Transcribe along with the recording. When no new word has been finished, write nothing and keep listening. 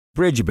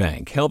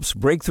Bridgebank helps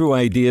breakthrough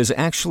ideas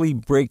actually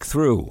break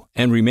through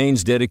and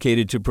remains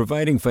dedicated to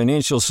providing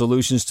financial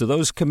solutions to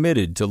those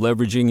committed to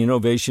leveraging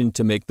innovation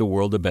to make the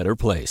world a better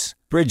place.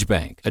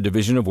 Bridgebank, a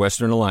division of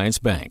Western Alliance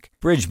Bank.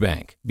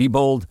 Bridgebank. Be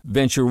bold,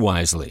 venture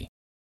wisely.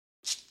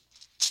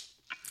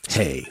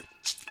 Hey,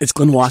 it's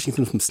Glenn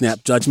Washington from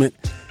Snap Judgment.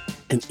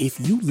 And if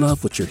you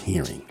love what you're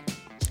hearing,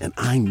 and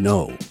I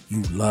know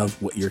you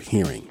love what you're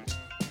hearing,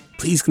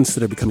 please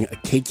consider becoming a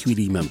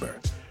KQED member.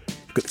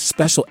 Get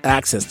special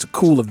access to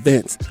cool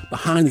events,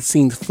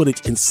 behind-the-scenes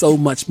footage, and so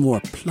much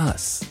more.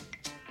 Plus,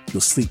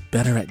 you'll sleep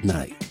better at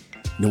night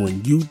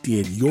knowing you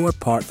did your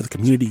part for the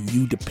community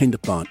you depend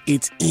upon.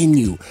 It's in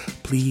you.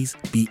 Please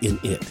be in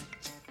it.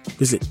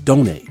 Visit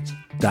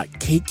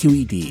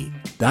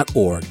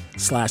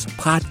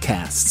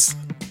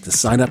donate.kqed.org/podcasts to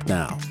sign up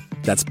now.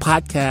 That's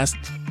podcast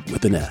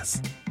with an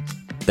S.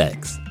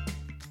 Thanks.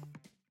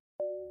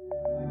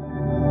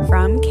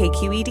 From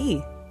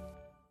KQED.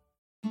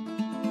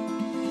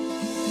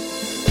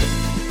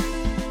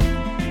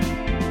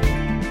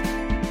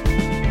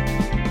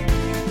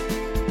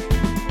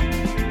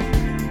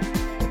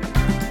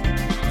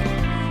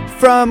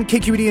 From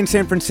KQED in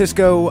San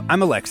Francisco,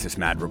 I'm Alexis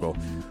Madrigal.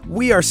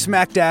 We are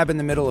smack dab in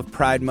the middle of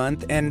Pride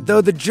Month, and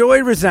though the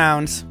joy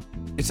resounds,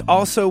 it's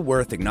also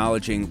worth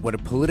acknowledging what a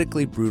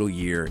politically brutal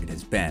year it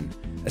has been,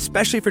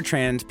 especially for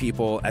trans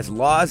people, as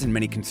laws in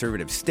many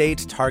conservative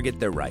states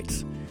target their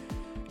rights.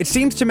 It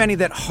seems to many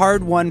that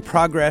hard-won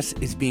progress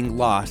is being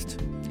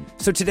lost.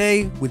 So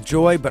today, with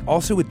joy but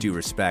also with due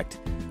respect,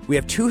 we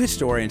have two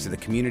historians of the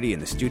community in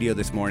the studio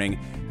this morning.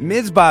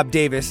 Ms. Bob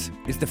Davis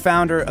is the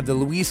founder of the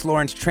Louise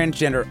Lawrence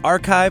Transgender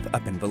Archive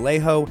up in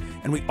Vallejo,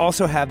 and we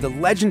also have the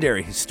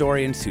legendary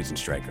historian Susan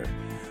Stryker.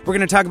 We're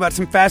going to talk about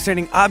some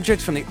fascinating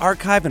objects from the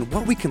archive and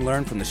what we can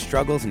learn from the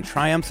struggles and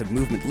triumphs of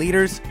movement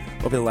leaders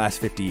over the last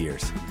 50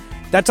 years.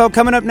 That's all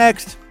coming up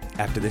next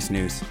after this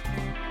news.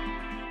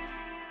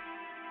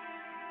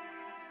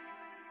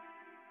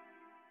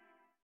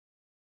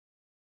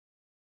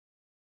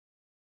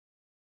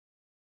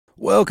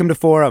 Welcome to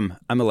Forum.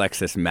 I'm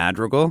Alexis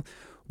Madrigal.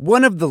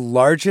 One of the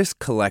largest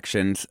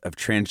collections of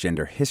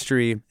transgender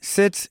history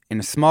sits in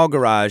a small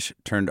garage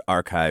turned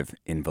archive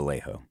in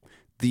Vallejo.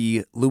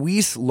 The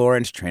Louise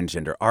Lawrence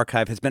Transgender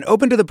Archive has been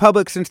open to the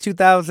public since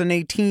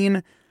 2018.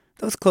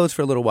 That was closed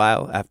for a little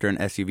while after an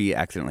SUV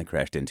accidentally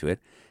crashed into it.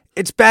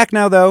 It's back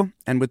now, though,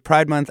 and with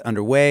Pride Month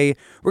underway,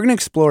 we're going to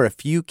explore a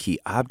few key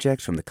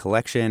objects from the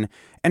collection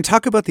and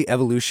talk about the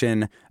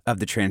evolution of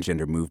the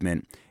transgender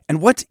movement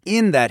and what's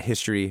in that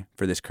history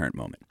for this current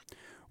moment.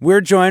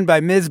 We're joined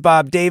by Ms.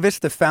 Bob Davis,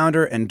 the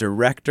founder and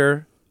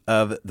director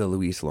of the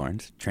Louise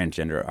Lawrence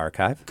Transgender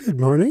Archive. Good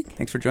morning.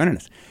 Thanks for joining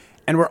us.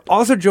 And we're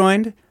also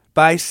joined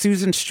by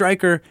Susan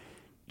Stryker.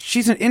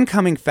 She's an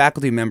incoming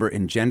faculty member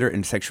in gender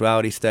and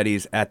sexuality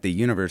studies at the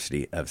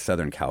University of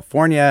Southern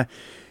California.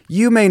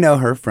 You may know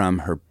her from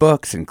her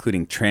books,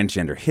 including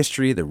Transgender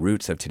History, The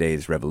Roots of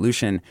Today's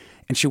Revolution,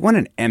 and she won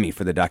an Emmy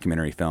for the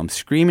documentary film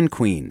Screamin'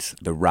 Queens,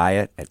 The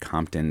Riot at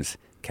Compton's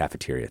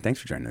Cafeteria. Thanks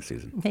for joining us,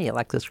 Susan. Hey,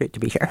 Alexis, great to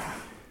be here.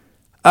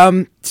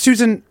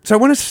 Susan, so I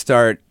want to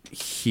start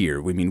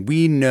here. I mean,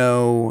 we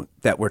know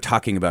that we're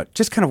talking about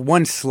just kind of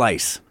one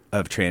slice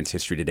of trans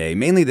history today,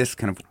 mainly this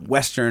kind of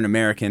Western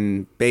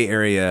American Bay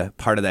Area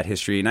part of that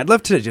history. And I'd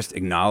love to just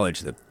acknowledge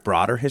the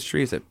broader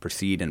histories that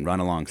precede and run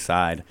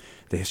alongside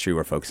the history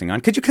we're focusing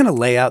on. Could you kind of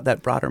lay out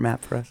that broader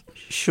map for us?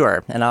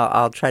 Sure. And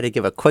I'll try to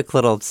give a quick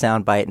little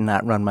soundbite and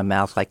not run my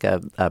mouth like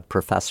a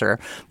professor.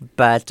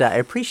 But I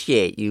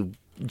appreciate you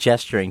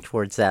gesturing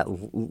towards that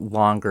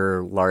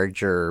longer,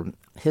 larger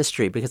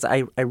history, because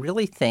I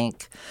really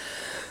think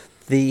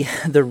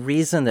the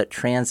reason that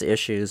trans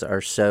issues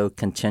are so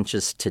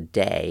contentious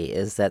today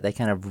is that they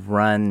kind of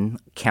run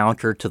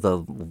counter to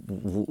the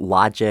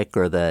logic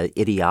or the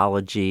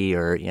ideology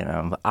or,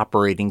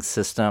 operating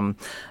system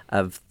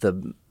of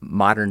the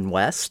modern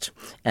West.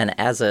 And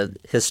as a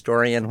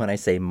historian, when I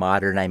say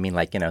modern, I mean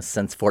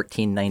since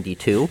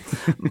 1492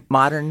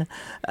 modern,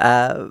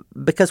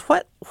 because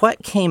what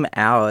came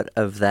out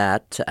of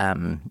that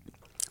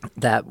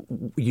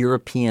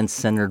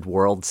European-centered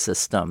world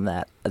system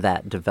that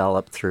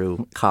developed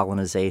through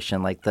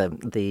colonization, like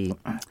the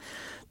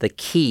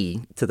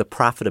key to the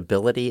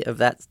profitability of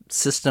that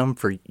system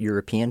for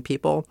European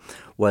people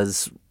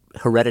was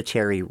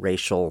hereditary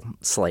racial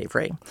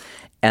slavery,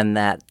 and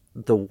that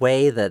the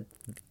way that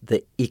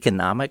the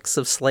economics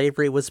of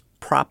slavery was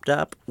propped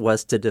up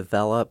was to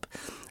develop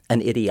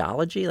an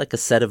ideology, like a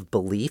set of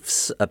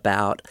beliefs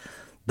about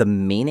the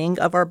meaning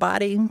of our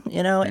body,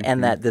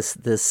 and that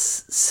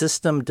this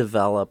system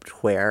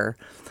developed where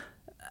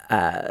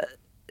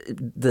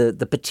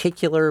the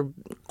particular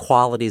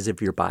qualities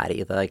of your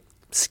body, like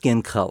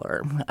skin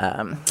color,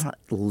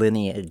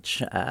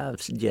 lineage,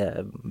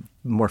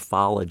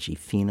 morphology,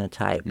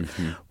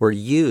 phenotype, were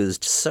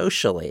used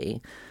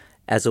socially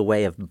as a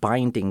way of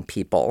binding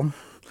people,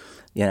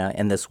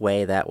 in this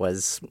way that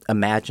was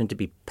imagined to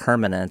be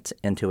permanent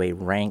into a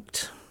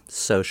ranked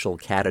social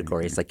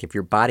categories. Like if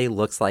your body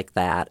looks like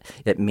that,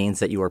 it means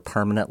that you are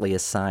permanently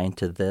assigned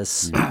to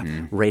this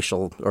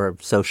racial or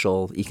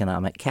social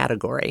economic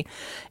category.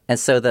 And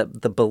so the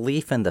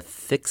belief in the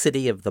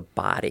fixity of the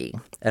body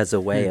as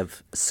a way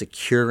of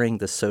securing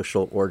the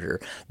social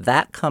order,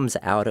 that comes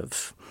out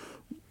of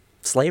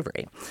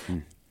slavery.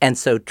 And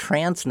so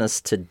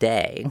transness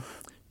today,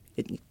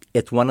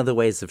 it's one of the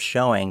ways of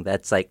showing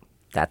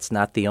that's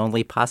not the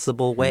only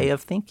possible way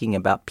of thinking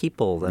about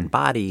people and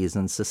bodies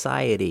and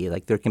society.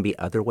 Like there can be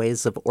other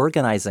ways of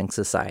organizing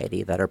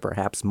society that are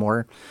perhaps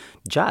more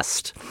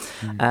just.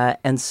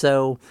 And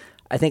so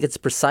I think it's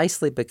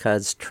precisely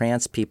because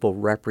trans people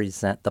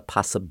represent the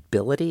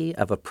possibility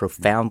of a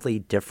profoundly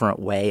different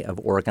way of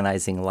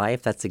organizing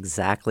life. That's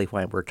exactly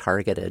why we're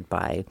targeted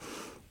by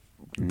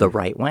the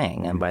right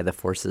wing and by the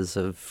forces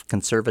of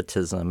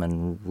conservatism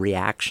and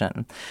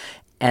reaction.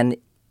 And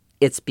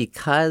it's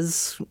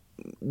because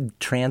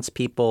trans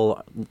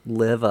people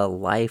live a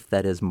life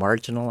that is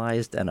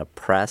marginalized and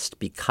oppressed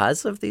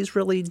because of these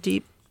really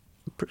deep,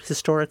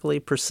 historically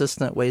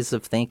persistent ways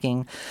of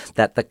thinking,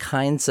 that the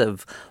kinds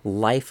of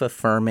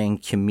life-affirming,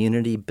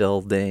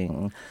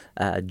 community-building,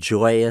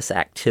 joyous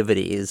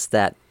activities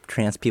that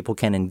trans people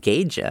can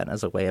engage in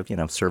as a way of,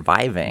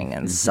 surviving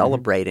and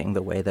celebrating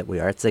the way that we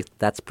are. It's like,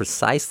 that's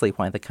precisely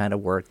why the kind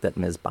of work that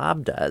Ms.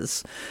 Bob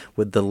does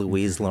with the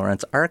Louise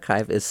Lawrence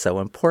Archive is so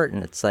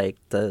important. It's like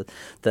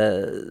the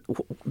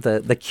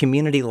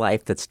community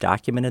life that's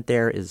documented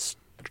there is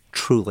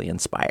truly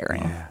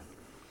inspiring. Yeah.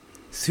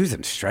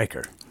 Susan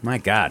Stryker, my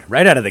God,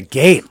 right out of the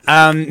gate.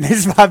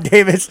 Ms. Bob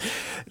Davis,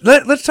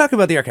 let's talk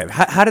about the archive.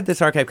 How did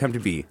this archive come to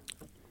be?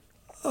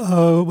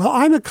 Well,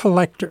 I'm a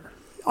collector.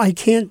 I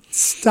can't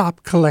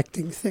stop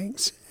collecting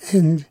things.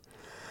 And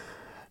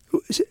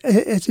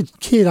as a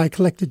kid, I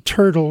collected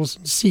turtles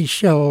and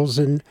seashells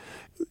and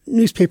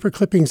newspaper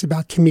clippings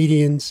about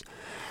comedians.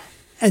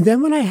 And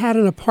then when I had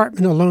an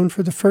apartment alone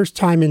for the first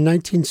time in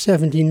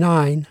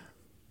 1979,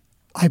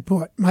 I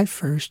bought my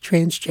first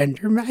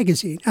transgender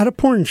magazine at a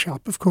porn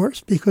shop, of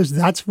course, because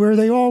that's where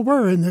they all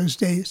were in those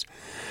days.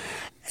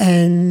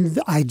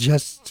 And I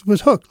just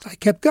was hooked. I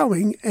kept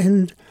going.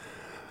 And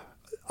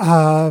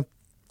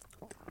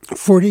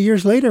 40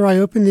 years later, I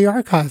opened the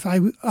archive.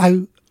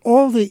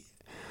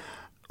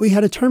 We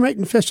had a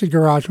termite-infested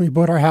garage when we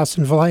bought our house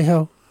in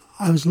Vallejo.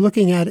 I was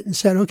looking at it and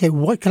said, okay,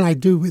 what can I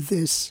do with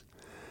this?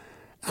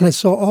 And I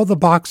saw all the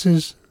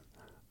boxes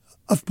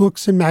of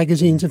books and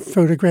magazines and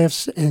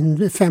photographs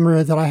and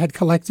ephemera that I had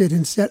collected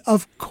and said,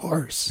 of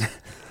course.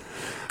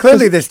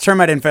 Clearly, this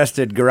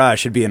termite-infested garage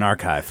should be an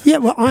archive. Yeah,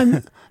 well,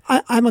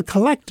 I'm a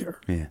collector,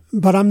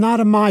 but I'm not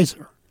a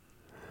miser.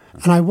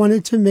 And I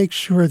wanted to make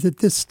sure that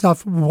this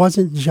stuff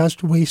wasn't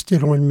just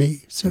wasted on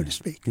me, so to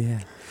speak.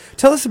 Yeah.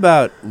 Tell us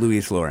about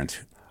Louise Lawrence.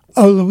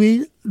 Oh,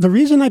 Louise. The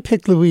reason I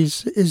picked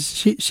Louise is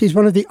she's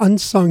one of the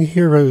unsung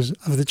heroes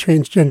of the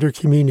transgender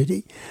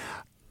community.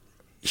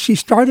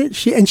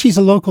 And she's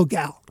a local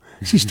gal.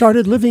 She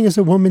started living as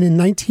a woman in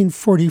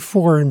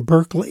 1944 in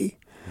Berkeley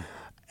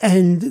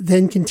and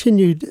then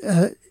continued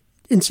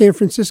in San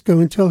Francisco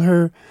until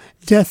her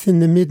death in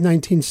the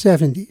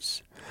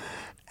mid-1970s.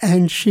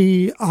 And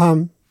she...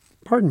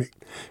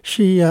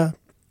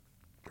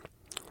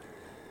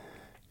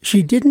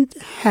 She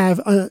didn't have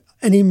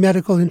any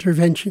medical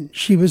intervention.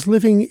 She was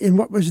living in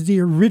what was the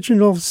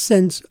original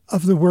sense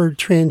of the word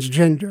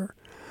transgender,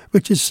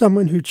 which is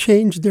someone who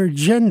changed their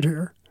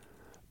gender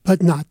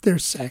but not their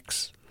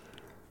sex.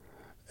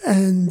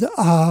 And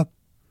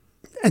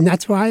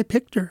that's why I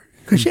picked her.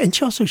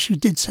 She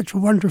did such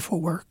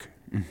wonderful work.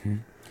 Mm-hmm.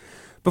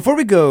 Before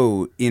we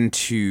go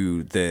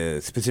into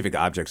the specific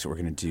objects that we're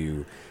going to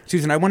do,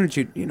 Susan, I wanted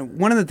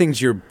one of the things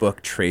your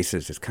book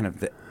traces is kind of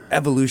the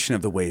evolution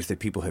of the ways that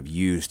people have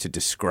used to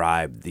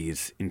describe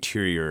these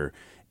interior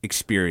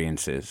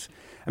experiences.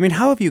 I mean,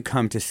 how have you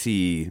come to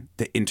see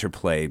the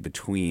interplay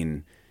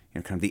between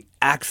kind of the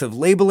acts of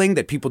labeling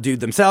that people do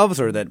themselves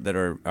or that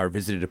are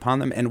visited upon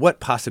them, and what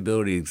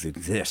possibilities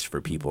exist for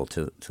people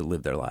to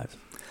live their lives?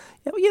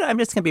 Yeah, I'm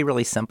just going to be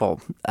really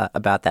simple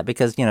about that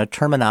because,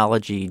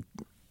 terminology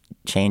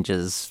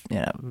changes,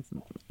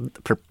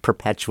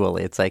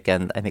 perpetually. It's like,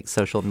 and I think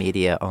social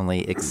media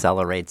only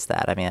accelerates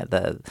that. I mean,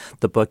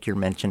 the book you're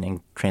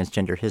mentioning,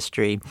 Transgender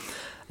History,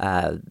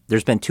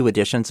 there's been 2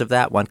 editions of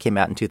that. One came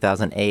out in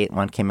 2008,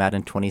 one came out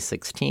in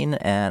 2016,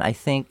 and I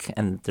think,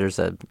 and there's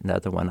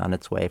another one on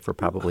its way for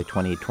probably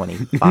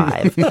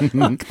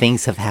 2025.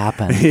 Things have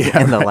happened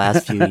in the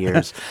last few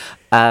years.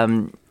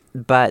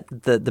 But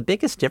the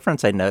biggest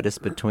difference I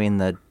noticed between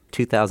the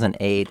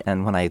 2008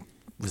 and when I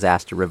was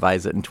asked to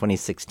revise it in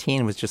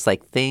 2016 was just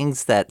like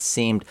things that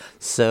seemed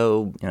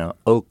so,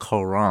 au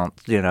courant,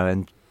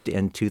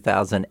 in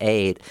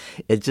 2008,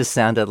 it just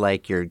sounded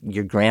like your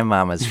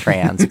grandmama's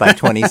trans by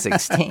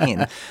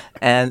 2016.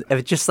 And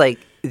it's just like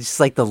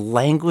the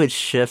language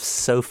shifts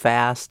so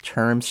fast,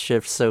 terms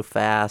shift so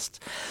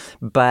fast.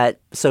 But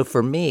so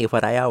for me,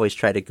 what I always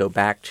try to go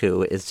back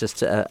to is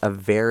just a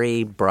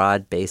very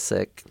broad,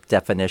 basic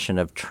definition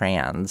of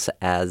trans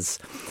as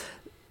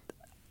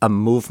a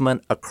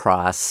movement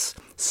across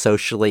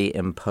socially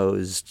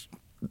imposed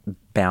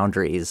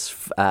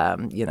boundaries.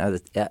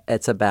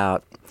 It's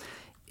about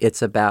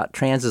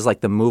trans is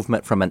like the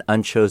movement from an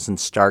unchosen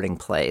starting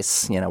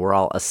place. We're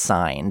all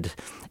assigned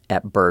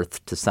at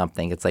birth to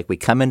something. It's like we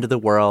come into the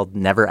world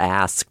never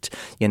asked,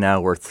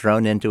 we're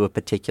thrown into a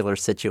particular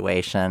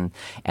situation.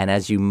 And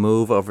as you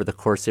move over the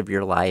course of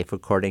your life,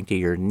 according to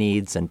your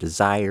needs and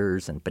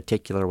desires and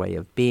particular way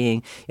of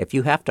being, if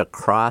you have to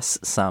cross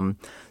some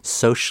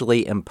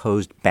socially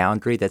imposed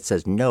boundary that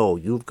says, no,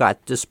 you've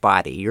got this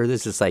body,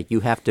 this is like, you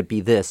have to be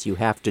this, you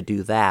have to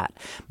do that.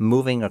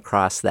 Moving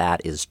across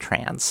that is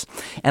trans.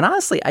 And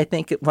honestly, I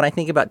think when I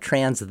think about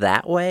trans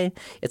that way,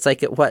 it's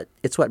like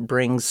it's what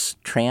brings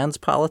trans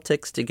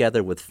politics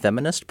together with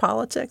feminist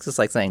politics. It's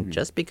like saying,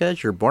 just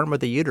because you're born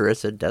with a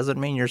uterus, it doesn't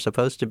mean you're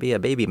supposed to be a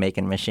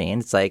baby-making machine.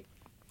 It's like,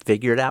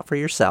 figure it out for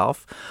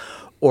yourself.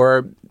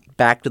 Or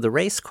back to the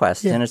race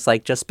question, It's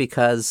like, just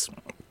because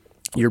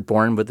you're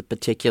born with a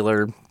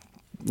particular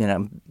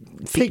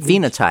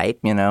phenotype,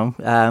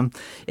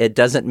 it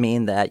doesn't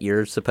mean that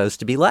you're supposed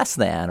to be less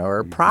than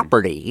or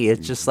property.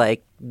 It's just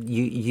like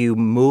you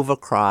move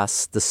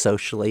across the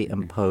socially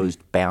imposed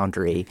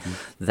boundary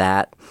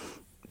that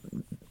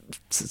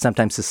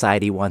sometimes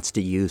society wants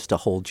to use to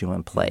hold you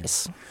in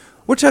place.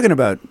 We're talking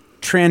about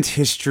trans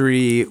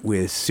history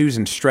with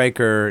Susan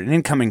Stryker, an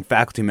incoming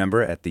faculty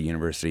member at the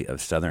University of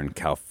Southern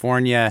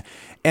California,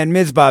 and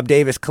Ms. Bob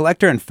Davis,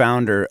 collector and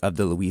founder of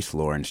the Louise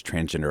Lawrence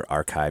Transgender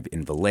Archive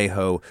in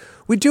Vallejo.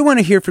 We do want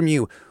to hear from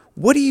you.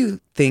 What do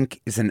you think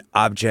is an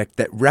object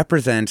that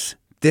represents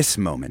this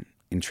moment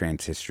in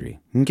trans history?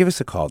 You can give us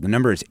a call. The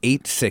number is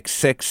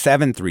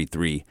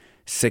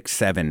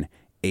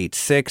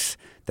 866-733-6786.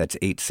 That's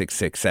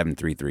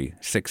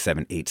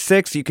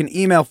 866-733-6786. You can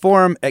email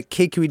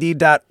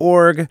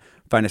forum@kqed.org.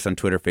 Find us on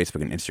Twitter,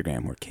 Facebook, and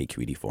Instagram. We're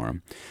KQED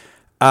Forum.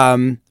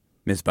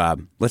 Ms.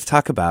 Bob, let's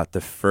talk about the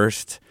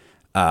first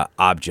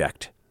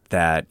object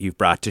that you've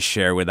brought to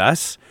share with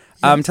us.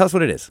 Tell us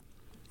what it is.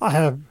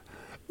 I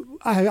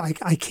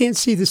can't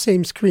see the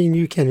same screen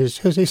you can. Is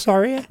Jose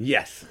Sarria?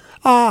 Yes.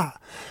 Well,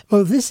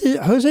 this is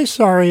Jose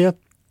Sarria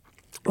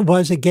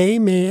was a gay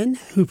man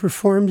who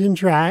performed in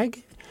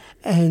drag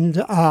and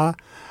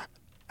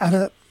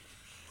at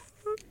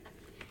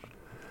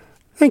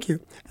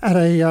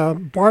a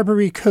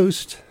Barbary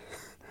Coast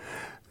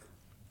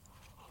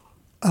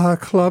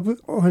club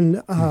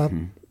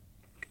on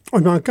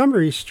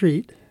Montgomery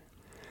Street.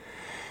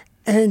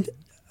 And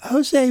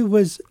Jose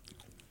was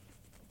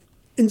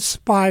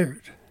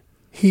inspired.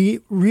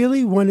 He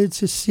really wanted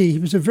to see, he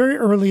was a very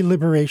early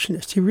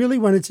liberationist. He really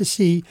wanted to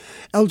see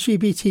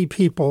LGBT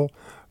people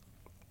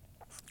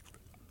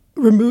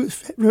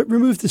remove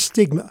the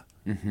stigma.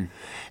 Mm-hmm.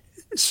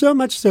 So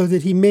much so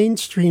that he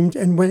mainstreamed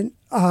and went,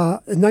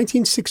 in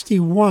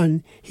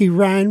 1961, he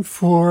ran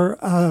for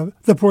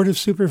the Board of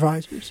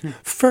Supervisors,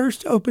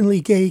 first openly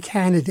gay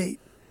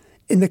candidate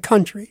in the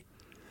country.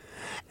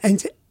 And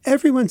to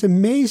everyone's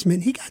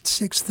amazement, he got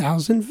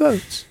 6,000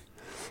 votes.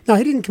 Now,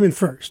 he didn't come in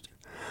first.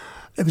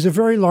 It was a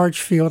very large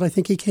field. I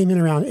think he came in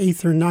around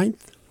 8th or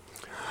 9th.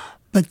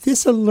 But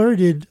this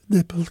alerted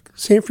the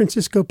San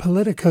Francisco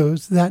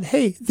politicos that,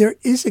 hey, there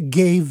is a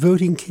gay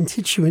voting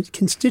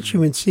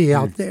constituency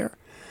out there.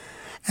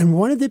 And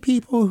one of the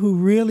people who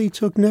really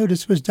took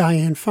notice was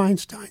Dianne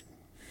Feinstein,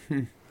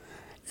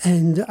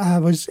 and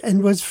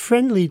was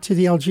friendly to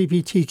the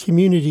LGBT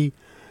community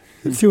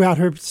throughout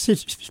her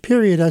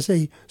period as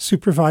a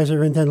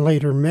supervisor and then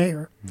later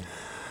mayor.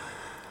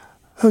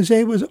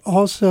 Jose was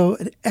also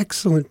an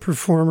excellent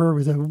performer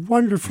with a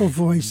wonderful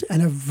voice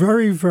and a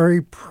very,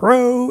 very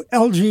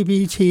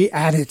pro-LGBT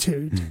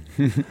attitude.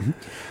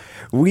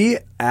 We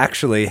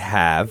actually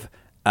have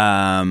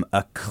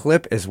a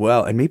clip as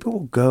well, and maybe we'll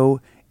go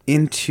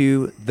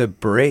into the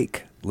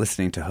break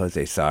listening to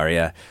Jose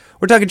Sarria.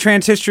 We're talking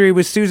trans history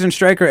with Susan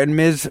Stryker and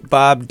Ms.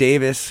 Bob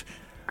Davis.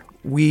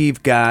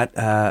 We've got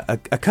a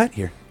cut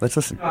here. Let's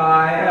listen.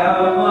 I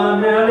have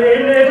a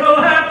merry little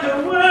hat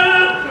to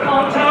wear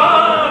on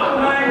top of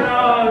my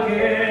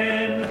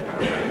noggin.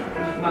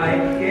 My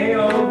gay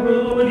old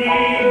Rudy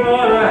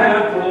bought a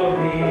hat for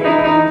me.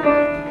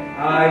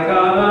 I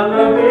got a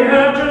lovely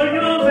hat to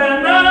use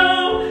and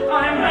now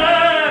I'm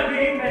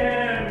happy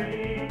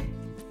married.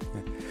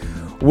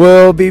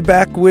 We'll be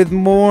back with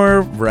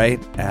more right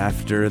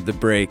after the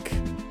break.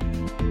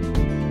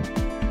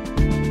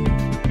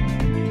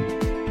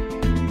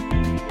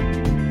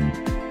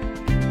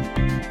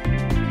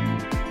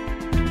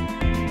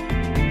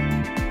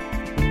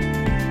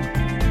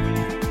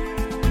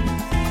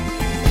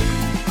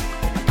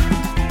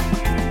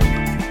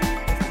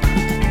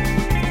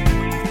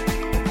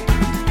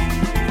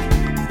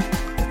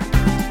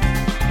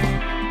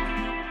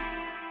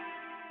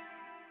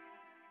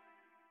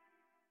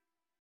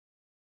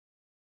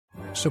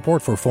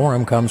 Support for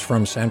Forum comes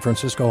from San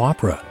Francisco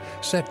Opera.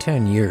 Set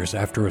 10 years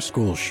after a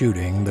school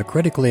shooting, the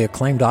critically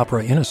acclaimed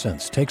opera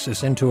Innocence takes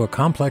us into a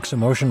complex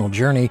emotional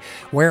journey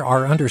where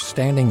our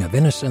understanding of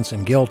innocence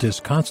and guilt is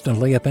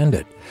constantly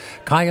upended.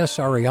 Kaya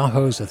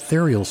Sariaho's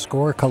ethereal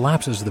score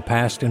collapses the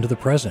past into the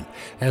present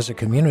as a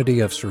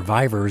community of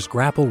survivors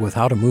grapple with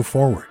how to move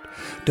forward.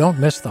 Don't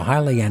miss the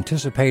highly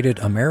anticipated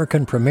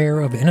American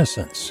premiere of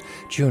Innocence,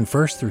 June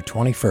 1st through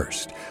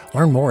 21st.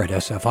 Learn more at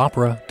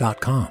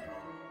sfopera.com.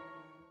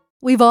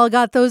 We've all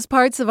got those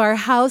parts of our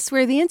house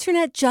where the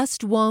internet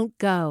just won't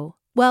go.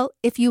 Well,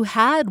 if you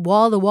had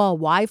wall-to-wall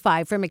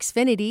Wi-Fi from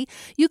Xfinity,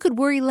 you could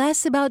worry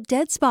less about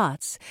dead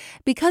spots.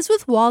 Because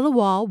with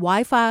wall-to-wall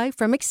Wi-Fi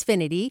from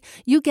Xfinity,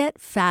 you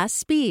get fast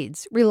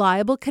speeds,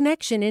 reliable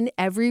connection in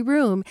every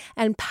room,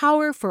 and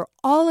power for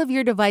all of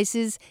your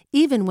devices,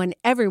 even when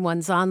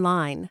everyone's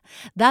online.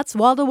 That's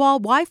wall-to-wall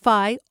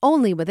Wi-Fi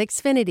only with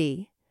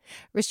Xfinity.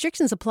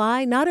 Restrictions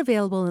apply, not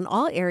available in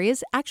all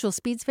areas. Actual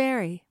speeds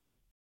vary.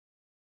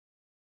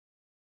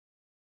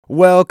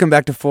 Welcome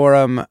back to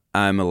Forum.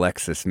 I'm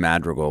Alexis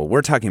Madrigal.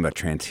 We're talking about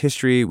trans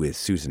history with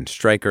Susan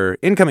Stryker,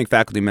 incoming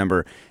faculty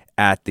member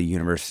at the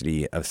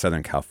University of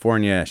Southern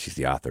California. She's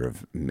the author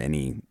of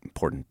many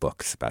important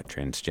books about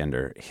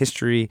transgender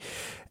history.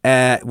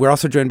 We're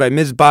also joined by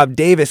Ms. Bob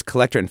Davis,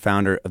 collector and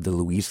founder of the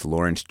Louise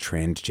Lawrence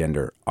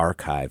Transgender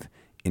Archive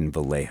in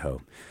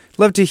Vallejo.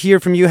 Love to hear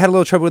from you. Had a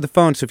little trouble with the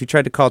phone, so if you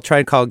tried to call, try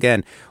and call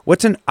again.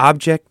 What's an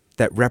object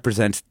that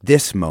represents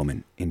this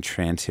moment in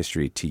trans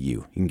history to you?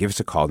 You can give us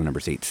a call. The number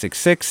is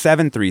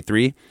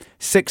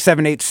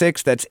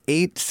 866-733-6786. That's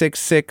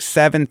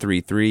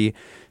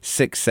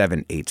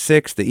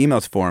 866-733-6786. The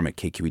email's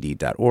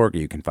forum@kqed.org, or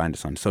you can find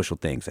us on social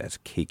things as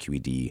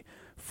KQED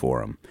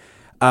Forum.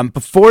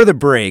 Before the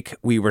break,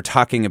 we were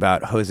talking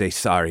about Jose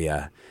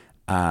Sarria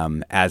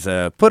as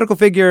a political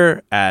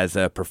figure, as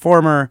a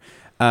performer.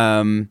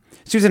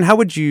 Susan, how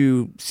would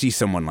you see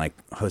someone like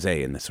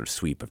Jose in this sort of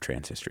sweep of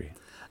trans history?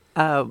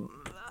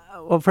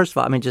 Well, first of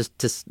all, I mean, just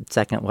to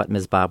second what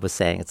Ms. Bob was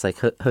saying, it's like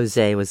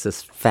Jose was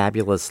this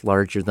fabulous,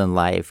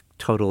 larger-than-life,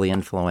 totally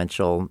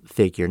influential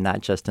figure,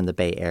 not just in the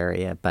Bay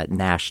Area, but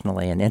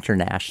nationally and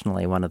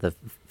internationally. One of the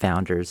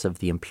founders of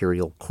the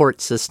imperial court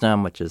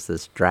system, which is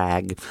this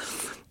drag,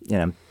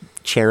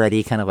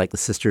 charity, kind of like the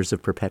Sisters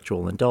of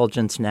Perpetual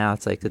Indulgence now.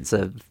 It's like it's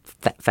a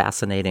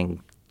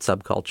fascinating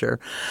subculture.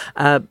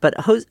 But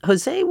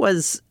Jose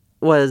was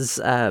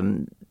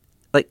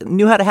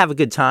knew how to have a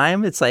good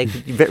time. It's like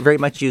very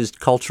much used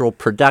cultural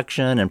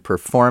production and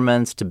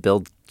performance to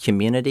build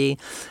community,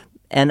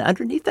 and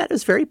underneath that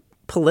is very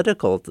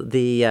political.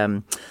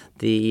 The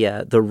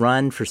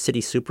run for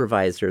city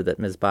supervisor that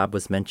Ms. Bob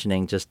was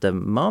mentioning just a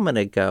moment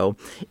ago,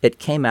 it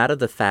came out of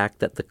the fact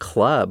that the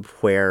club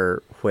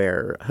where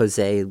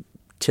Jose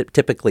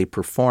typically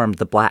performed,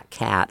 the Black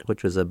Cat,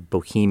 which was a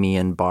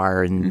bohemian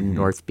bar in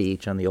North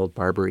Beach on the old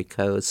Barbary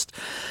Coast,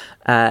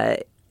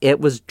 it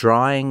was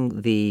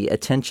drawing the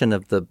attention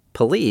of the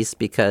police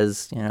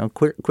because,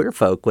 queer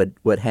folk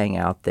would hang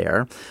out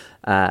there.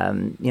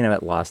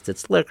 It lost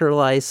its liquor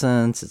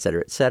license,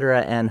 et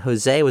cetera. And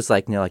Jose was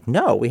like,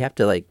 no, we have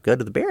to go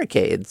to the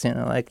barricades,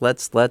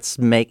 let's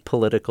make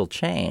political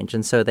change.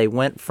 And so they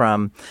went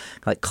from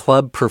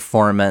club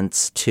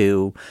performance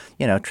to,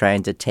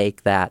 trying to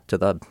take that to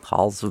the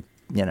halls of,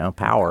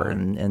 power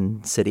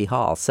in City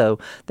Hall. So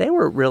they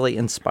were really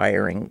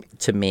inspiring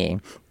to me.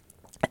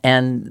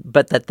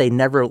 But that they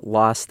never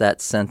lost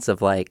that sense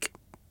of we're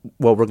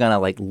going to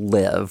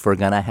live, we're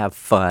going to have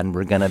fun,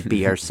 we're going to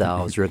be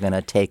ourselves, we're going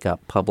to take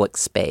up public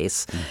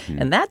space.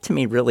 And that to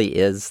me really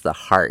is the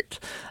heart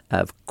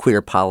of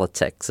queer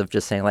politics, of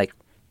just saying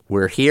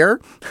we're here.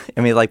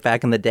 I mean,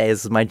 back in the day,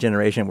 this is my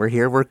generation, we're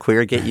here, we're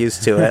queer, get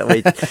used to it.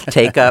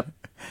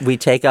 We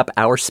take up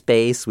our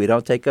space. We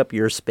don't take up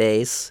your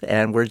space,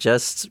 and we're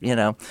just, we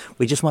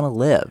just want to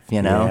live,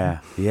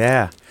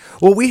 Yeah.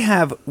 Well,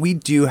 we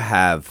do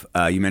have.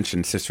 You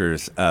mentioned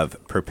Sisters of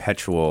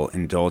Perpetual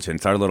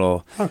Indulgence. Our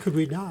little. How could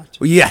we not?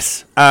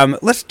 Yes.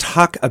 Let's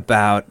talk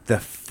about the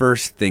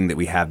first thing that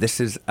we have. This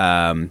is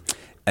a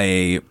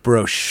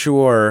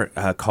brochure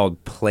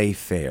called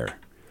Playfair.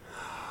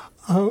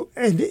 Oh,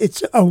 and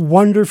it's a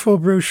wonderful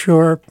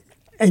brochure,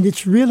 and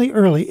it's really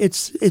early.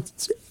 It's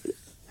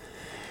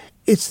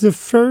the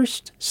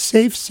first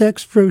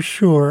safe-sex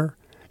brochure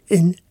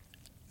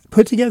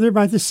put together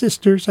by the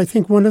sisters. I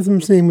think one of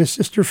them's name was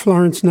Sister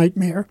Florence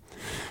Nightmare,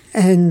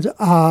 and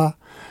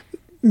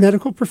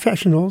medical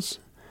professionals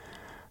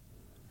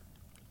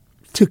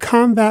to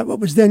combat what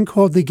was then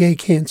called the gay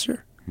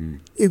cancer.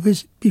 It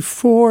was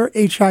before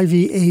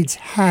HIV/AIDS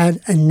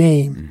had a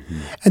name,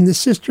 and the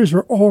sisters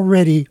were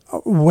already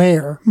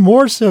aware,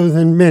 more so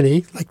than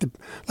many, like the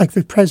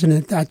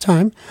president at that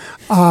time,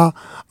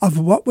 of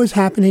what was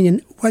happening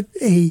and what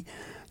a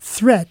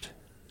threat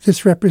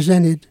this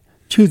represented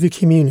to the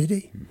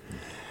community.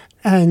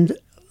 And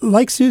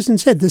like Susan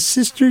said, the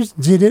sisters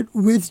did it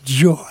with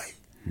joy.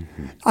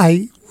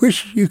 I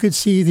wish you could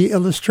see the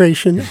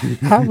illustration.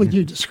 How would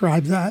you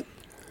describe that?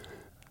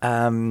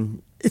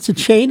 It's a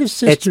chain of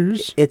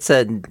sisters. It's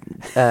a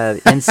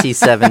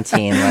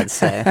NC-17, let's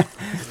say.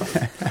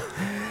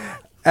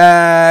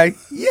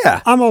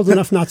 Yeah. I'm old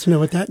enough not to know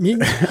what that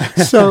means.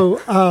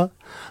 So,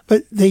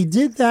 but they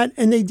did that,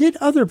 and they did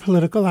other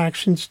political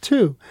actions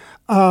too.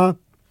 When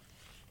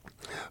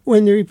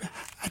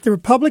at the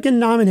Republican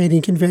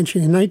nominating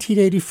convention in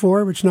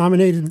 1984, which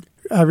nominated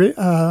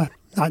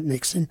not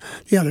Nixon,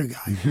 the other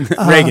guy,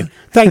 Reagan.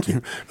 Thank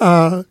you,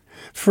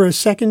 for a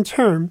second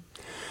term.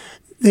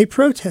 They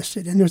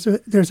protested, and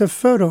there's a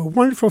photo, a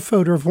wonderful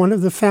photo of one of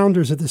the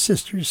founders of the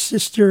sisters,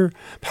 Sister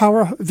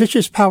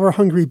Vicious Power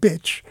Hungry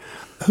Bitch,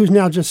 who's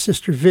now just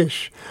Sister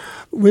Vish,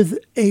 with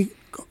a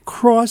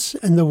cross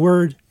and the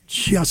word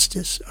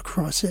justice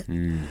across it.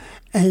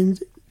 And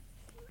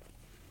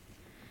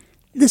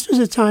this was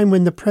a time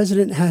when the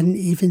president hadn't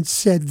even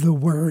said the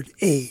word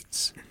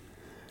AIDS.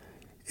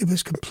 It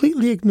was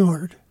completely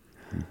ignored,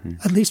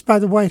 at least by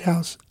the White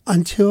House,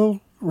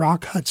 until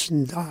Rock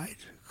Hudson died.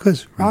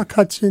 Because Rock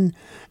Hudson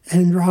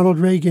and Ronald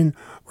Reagan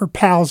were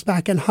pals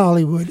back in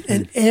Hollywood.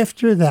 And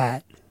after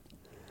that,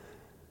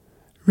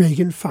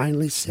 Reagan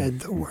finally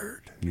said the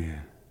word. Yeah.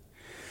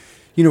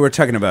 You know, we're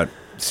talking about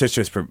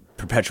Sisters for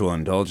Perpetual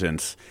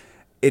Indulgence.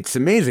 It's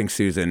amazing,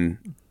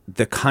 Susan,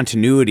 the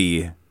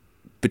continuity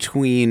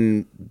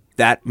between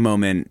that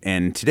moment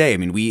and today. I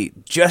mean, we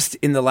just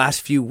in the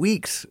last few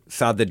weeks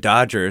saw the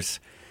Dodgers,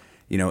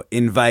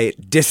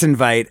 invite,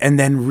 disinvite, and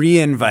then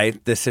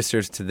re-invite the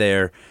sisters to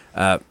their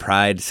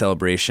Pride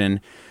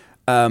celebration.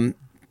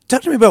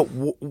 Talk to me about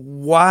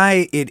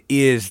why it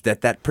is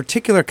that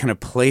particular kind of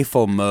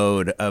playful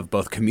mode of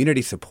both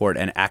community support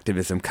and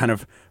activism kind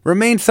of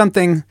remains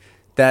something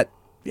that,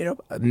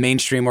 a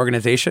mainstream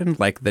organization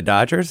like the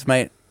Dodgers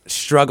might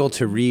struggle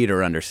to read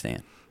or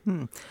understand.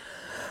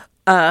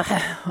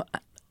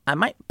 I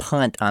might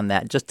punt on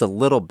that just a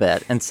little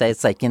bit and say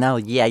it's like,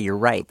 yeah, you're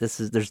right.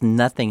 There's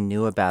nothing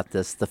new about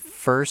this. The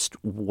first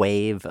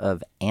wave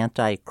of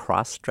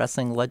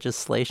anti-cross-dressing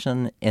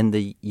legislation in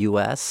the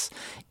U.S.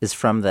 is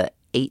from the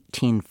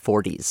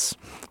 1840s.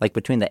 Like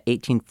between the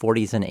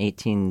 1840s and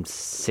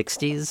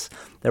 1860s,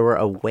 there were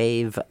a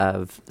wave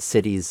of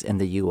cities in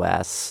the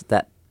U.S.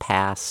 that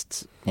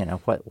passed,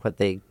 what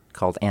they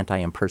called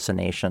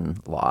anti-impersonation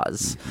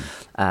laws.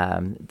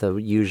 The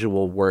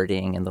usual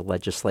wording in the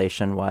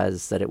legislation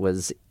was that it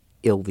was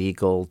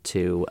illegal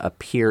to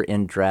appear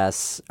in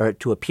dress or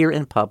to appear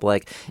in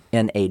public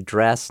in a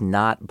dress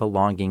not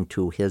belonging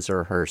to his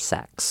or her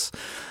sex,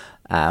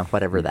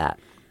 whatever that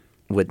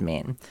would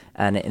mean.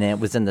 And it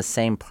was in the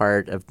same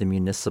part of the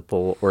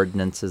municipal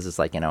ordinances as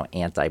like,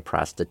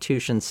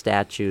 anti-prostitution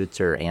statutes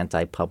or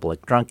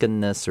anti-public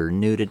drunkenness or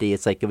nudity.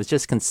 It's like it was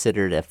just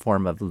considered a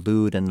form of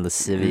lewd and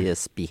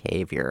lascivious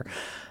behavior.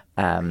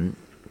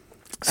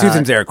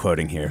 Susan's air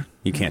quoting here.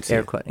 You can't see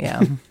air quoting,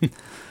 yeah.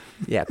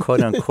 Yeah, quote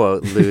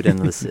unquote, lewd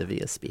and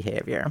lascivious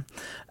behavior.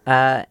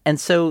 And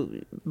so,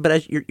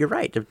 but you're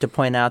right to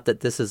point out that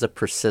this is a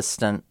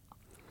persistent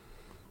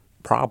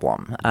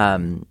problem.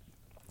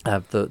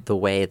 Of the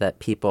way that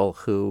people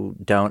who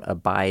don't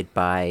abide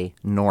by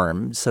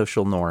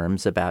social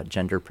norms about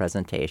gender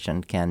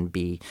presentation can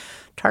be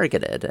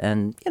targeted.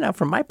 And,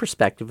 from my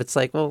perspective, it's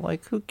like, well,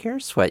 like, who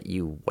cares what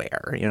you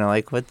wear?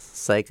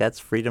 That's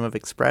freedom of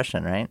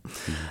expression, right?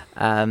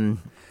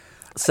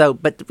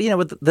 But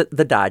with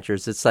the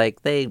Dodgers, it's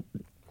like they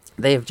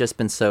have just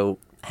been so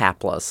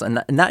hapless.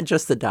 And not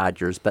just the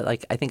Dodgers, but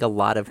like I think a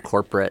lot of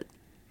corporate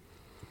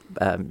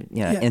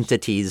Yes.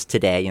 entities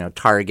today,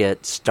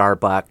 Target,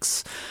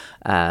 Starbucks,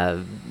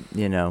 I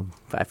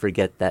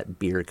forget that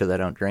beer because I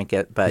don't drink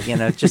it, but,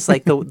 just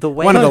like the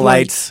way. One of the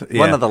lights. Yeah.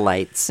 One of the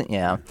lights,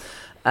 yeah.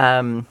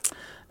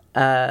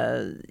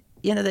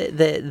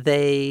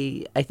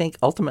 They I think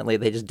ultimately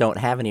they just don't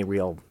have any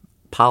real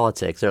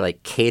politics. They're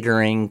like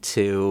catering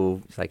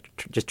to, like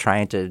just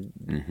trying to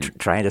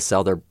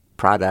sell their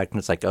product, and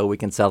it's like, oh, we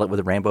can sell it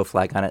with a rainbow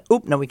flag on it.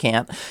 Oop, no, we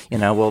can't.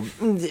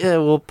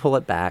 We'll pull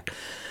it back.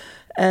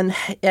 And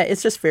yeah,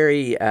 it's just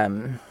very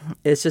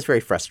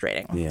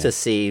frustrating to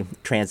see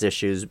trans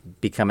issues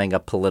becoming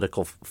a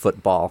political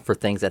football for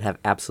things that have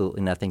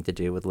absolutely nothing to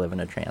do with living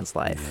a trans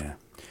life. Yeah.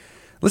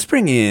 Let's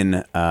bring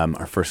in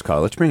our first call.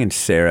 Let's bring in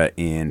Sarah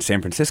in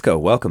San Francisco.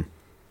 Welcome.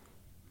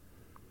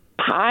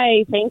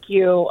 Hi, thank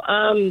you.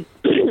 I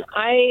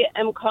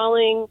am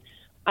calling.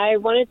 I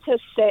wanted to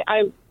say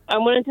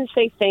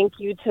thank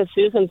you to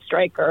Susan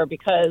Stryker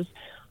because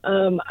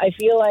I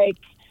feel like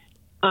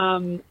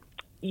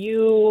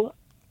you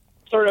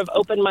sort of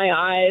opened my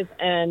eyes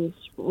and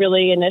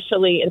really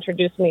initially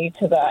introduced me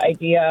to the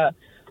idea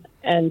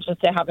and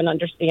just to have an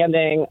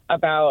understanding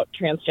about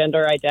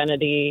transgender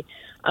identity.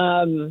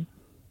 I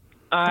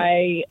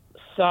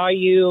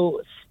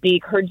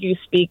heard you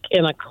speak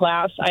in a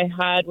class I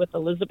had with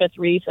Elizabeth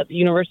Reese at the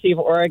University of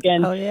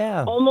Oregon. Oh,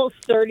 yeah. Almost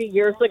 30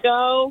 years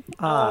ago.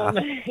 I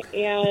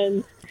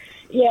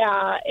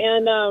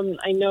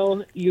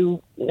know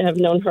you have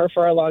known her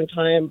for a long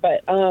time,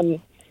 but,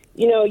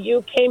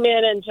 you came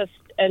in and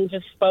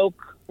just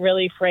spoke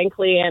really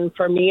frankly. And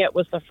for me, it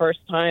was the first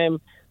time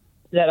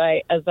that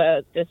I, as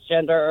a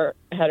cisgender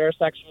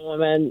heterosexual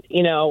woman,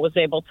 was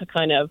able to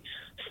kind of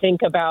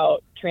think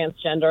about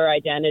transgender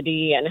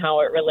identity and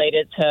how it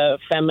related to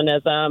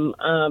feminism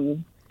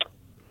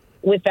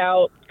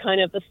without kind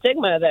of the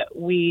stigma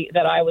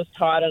that I was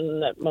taught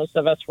and that most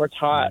of us were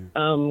taught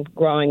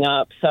growing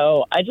up.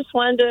 So I just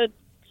wanted to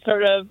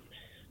sort of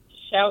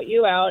shout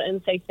you out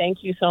and say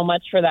thank you so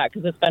much for that,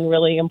 because it's been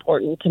really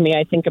important to me.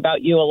 I think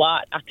about you a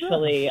lot,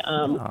 actually,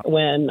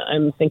 when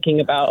I'm thinking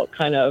about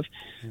kind of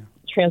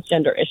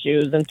transgender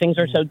issues, and things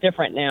are so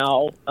different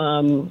now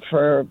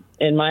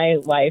in my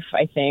life,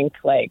 I think,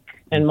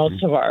 and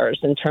most of ours,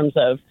 in terms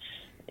of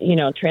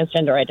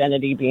transgender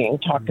identity being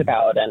talked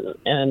about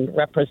and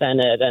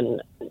represented, and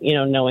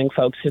knowing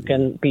folks who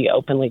can be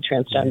openly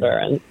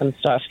transgender and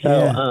stuff.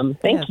 So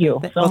thank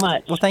you so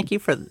much. Well, thank you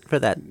for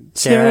that,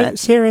 Sarah.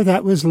 Sarah,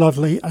 that was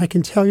lovely. I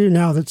can tell you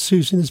now that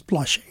Susan is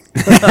blushing.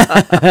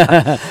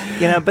 But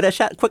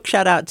a quick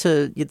shout out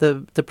to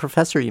the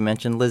professor you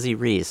mentioned, Lizzie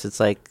Reese.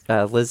 It's like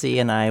Lizzie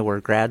and I were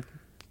grad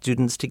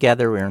students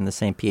together. We were in the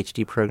same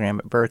PhD program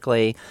at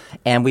Berkeley,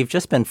 and we've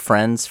just been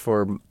friends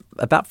for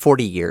about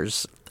 40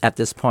 years at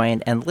this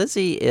point. And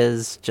Lizzie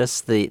is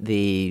just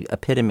the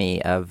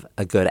epitome of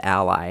a good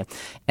ally.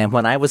 And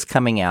when I was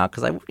coming out,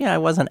 because I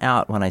wasn't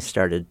out when I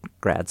started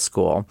grad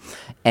school,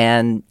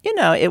 and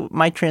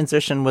my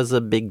transition was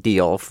a big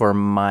deal for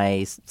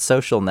my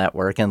social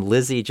network. And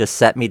Lizzie just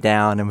set me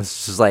down and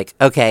was just like,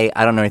 "Okay,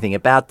 I don't know anything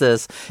about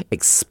this.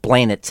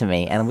 Explain it to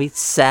me." And we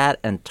sat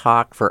and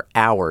talked for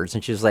hours.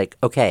 And she was like,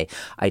 "Okay,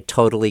 I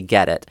totally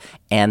get it."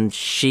 And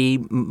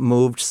she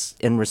moved,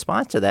 in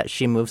response to that,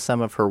 she moved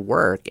some of her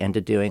work into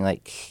doing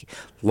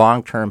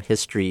long-term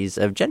histories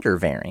of gender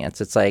variance.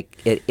 It's like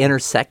it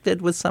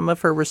intersected with some of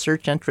her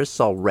research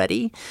interests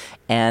already,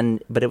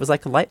 but it was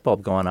like a light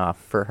bulb going off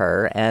for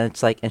her. And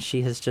it's like, and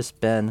she has just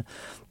been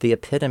the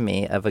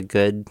epitome of a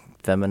good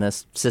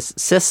feminist,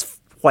 cis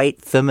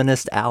white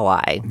feminist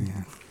ally.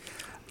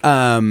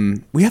 Yeah.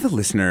 We have a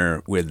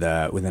listener with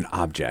an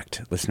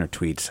object. Listener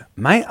tweets,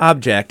 "My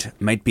object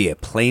might be a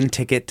plane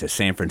ticket to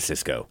San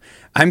Francisco.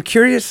 I'm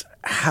curious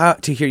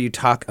to hear you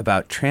talk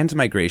about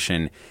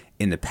transmigration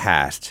in the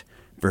past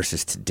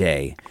versus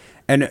today."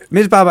 And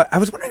Ms. Baba, I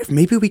was wondering if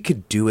maybe we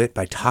could do it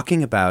by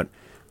talking about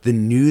the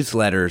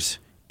newsletters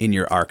in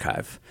your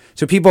archive.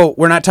 So people,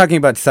 we're not talking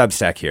about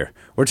Substack here.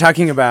 We're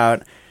talking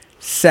about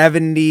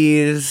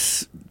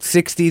 70s,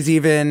 60s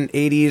even,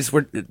 80s,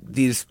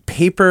 these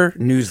paper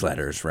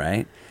newsletters,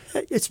 right?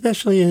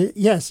 Especially,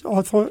 yes,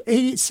 although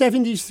 80s,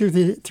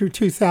 70s through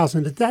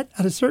 2000.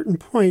 At a certain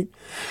point,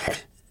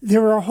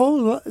 there were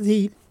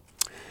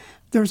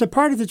there was a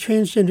part of the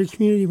transgender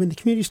community when the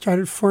community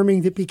started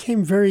forming that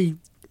became very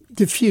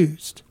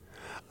diffused.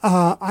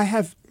 I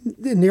have,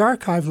 in the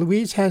archive,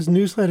 Louise has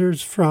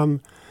newsletters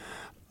from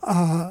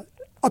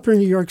Upper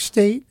New York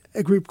State,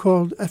 a group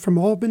called, from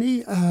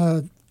Albany,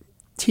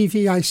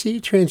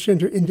 TVIC,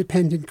 Transgender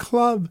Independent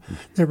Club.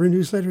 There were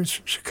newsletters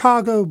from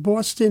Chicago,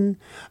 Boston,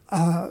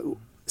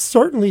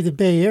 certainly the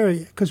Bay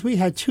Area, because we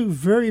had two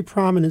very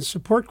prominent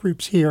support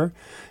groups here,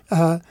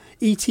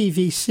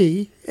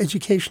 ETVC,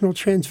 Educational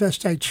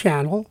Transvestite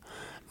Channel.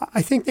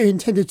 I think they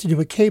intended to do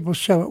a cable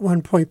show at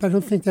one point, but I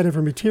don't think that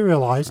ever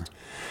materialized.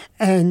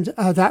 And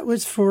that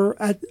was for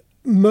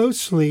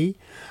mostly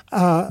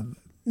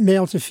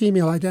male to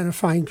female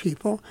identifying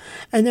people.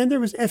 And then there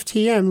was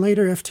FTM,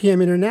 later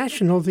FTM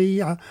International,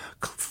 the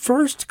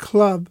first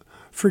club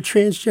for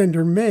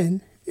transgender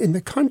men in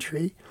the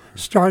country,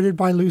 started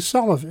by Lou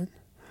Sullivan.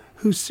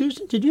 Who's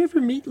Susan? Did you ever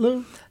meet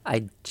Lou?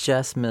 I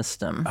just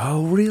missed him.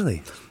 Oh,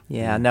 really?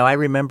 Yeah, no, I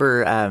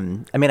remember. I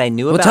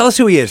knew about. Well, tell us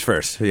who he is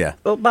first. Yeah.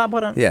 Well, Bob, why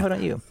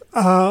don't you?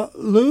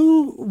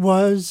 Lou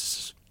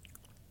was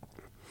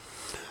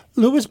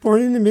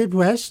born in the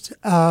Midwest,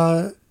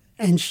 and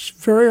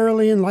very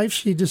early in life,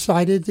 she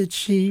decided that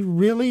she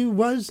really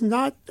was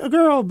not a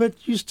girl,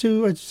 but used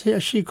to, as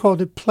she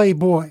called it,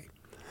 playboy.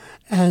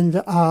 And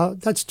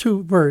that's two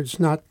words,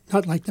 not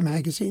like the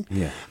magazine.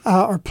 Yeah.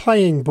 Or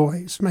playing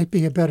boys might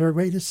be a better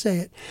way to say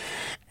it.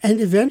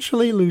 And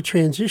eventually Lou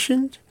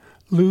transitioned.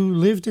 Lou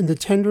lived in the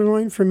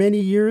Tenderloin for many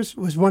years,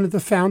 was one of the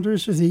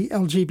founders of the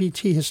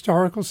LGBT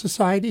Historical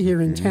Society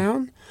here in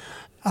town.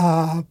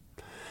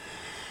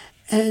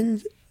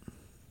 And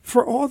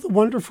for all the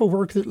wonderful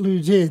work that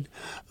Lou did,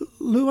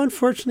 Lou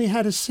unfortunately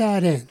had a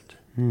sad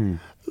end.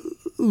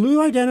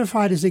 Lou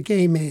identified as a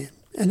gay man.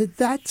 And at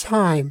that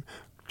time,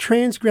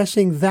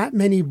 transgressing that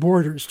many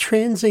borders,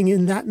 transing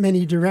in that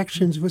many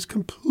directions was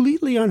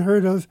completely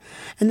unheard of,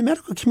 and the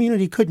medical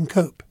community couldn't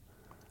cope.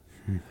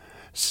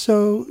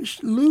 So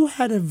Lou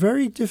had a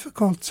very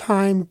difficult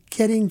time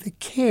getting the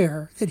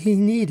care that he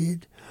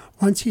needed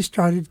once he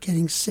started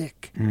getting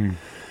sick.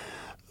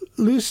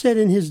 Lou said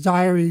in his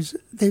diaries,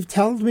 "They've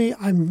told me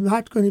I'm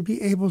not going to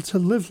be able to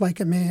live like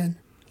a man,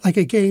 like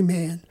a gay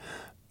man,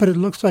 but it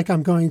looks like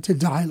I'm going to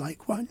die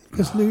like one,"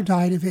 because Lou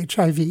died of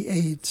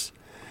HIV/AIDS.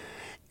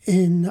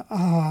 In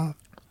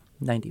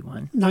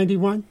 91.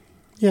 91?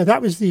 Yeah,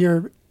 that was the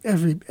year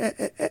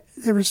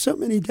there were so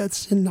many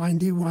deaths in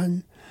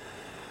 91.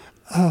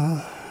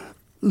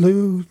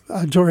 Lou,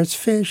 Doris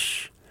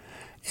Fish,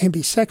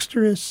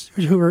 ambisextrous,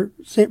 who were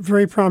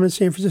very prominent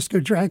San Francisco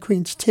drag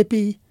queens,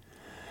 Tippy,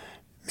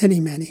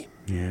 many.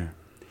 Yeah.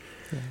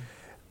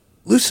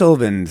 Lou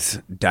Sullivan's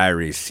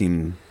diaries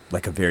seem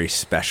like a very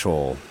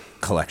special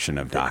collection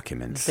of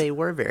documents. They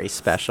were very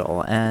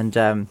special, and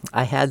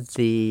I had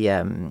the...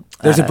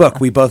 There's a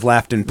book, We Both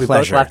Laughed in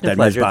Pleasure, that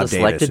Ms. Bob The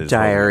Selected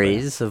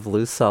Diaries of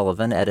Lou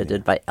Sullivan,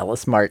 edited by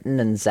Ellis Martin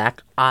and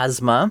Zach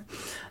Ozma,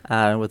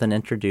 with an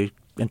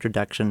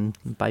introduction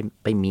by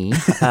me.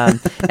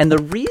 And the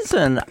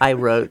reason I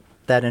wrote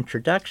that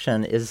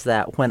introduction is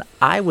that when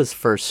I was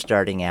first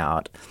starting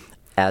out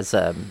as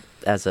a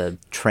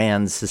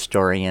trans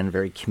historian,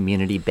 very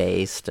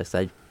community-based, as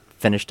I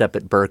finished up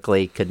at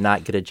Berkeley, could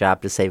not get a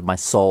job to save my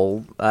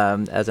soul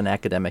as an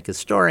academic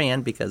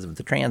historian because of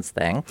the trans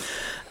thing.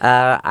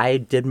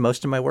 I did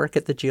most of my work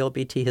at the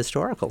GLBT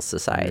Historical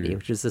Society,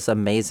 which is this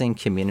amazing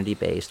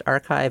community-based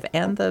archive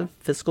and the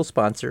fiscal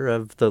sponsor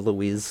of the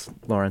Louise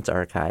Lawrence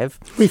Archive.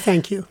 We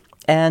thank you.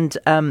 And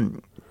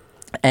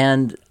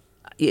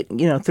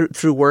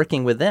through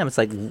working with them, it's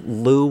like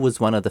Lou was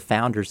one of the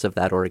founders of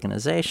that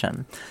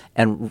organization.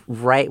 And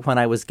right when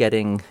I was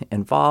getting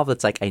involved,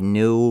 it's like I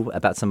knew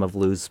about some of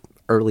Lou's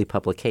early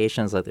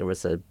publications. Like there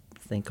was a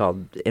thing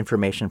called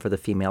Information for the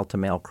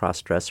Female-to-Male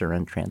Crossdresser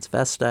and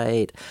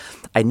Transvestite.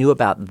 I knew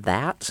about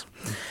that.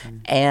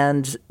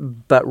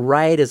 But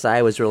right as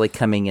I was really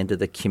coming into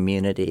the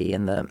community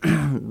in the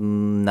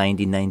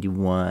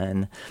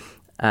 91,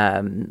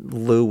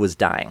 Lou was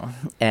dying.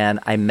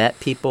 And I met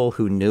people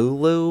who knew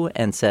Lou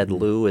and said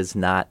Lou is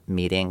not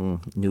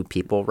meeting new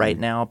people right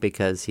now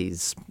because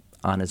he's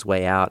on his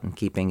way out and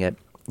keeping it,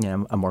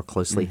 a more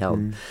closely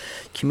held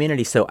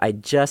community. So I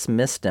just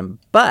missed him.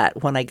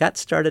 But when I got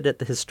started at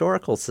the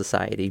Historical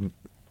Society,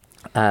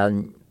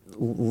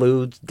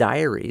 Lou's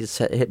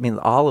diaries,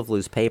 all of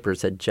Lou's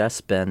papers had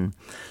just been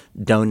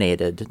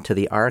donated to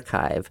the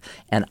archive,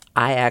 and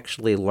I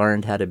actually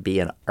learned how to be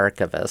an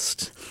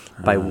archivist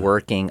by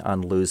working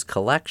on Lou's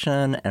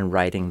collection and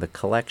writing the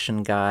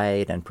collection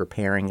guide and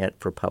preparing it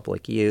for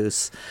public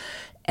use.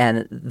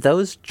 And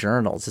those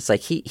journals, it's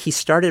like he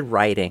started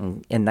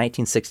writing in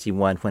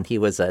 1961 when he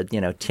was a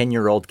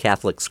 10-year-old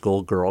Catholic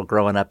schoolgirl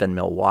growing up in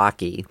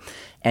Milwaukee,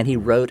 and he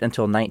wrote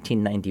until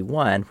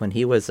 1991 when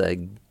he was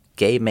a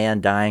gay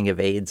man dying of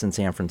AIDS in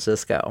San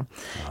Francisco.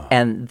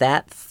 And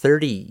that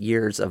 30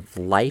 years of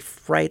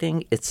life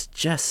writing, it's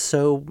just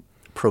so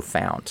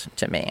profound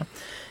to me.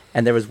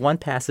 And there was one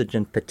passage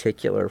in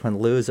particular when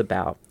Lou's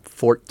about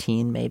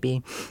 14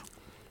 maybe,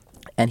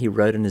 and he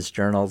wrote in his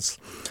journals,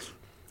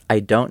 "I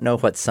don't know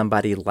what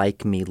somebody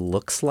like me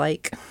looks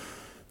like,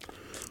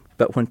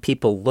 but when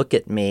people look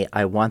at me,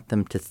 I want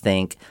them to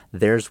think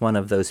there's one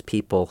of those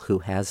people who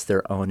has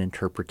their own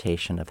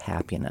interpretation of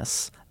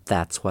happiness.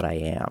 That's what I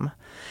am."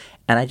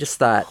 And I just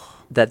thought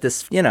that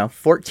this,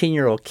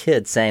 14-year-old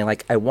kid saying,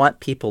 like, I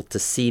want people to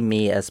see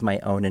me as my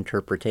own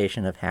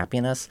interpretation of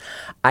happiness,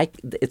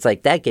 it's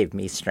like that gave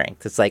me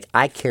strength. It's like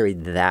I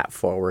carried that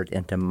forward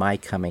into my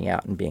coming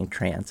out and being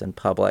trans in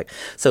public.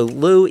 So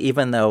Lou,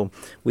 even though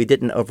we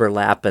didn't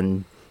overlap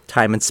in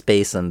time and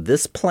space on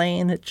this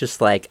plane, it's just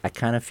like I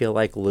kind of feel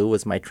like Lou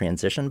was my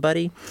transition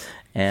buddy.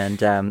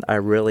 And I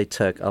really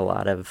took a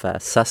lot of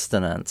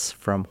sustenance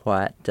from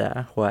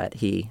the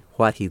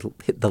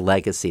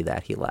legacy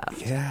that he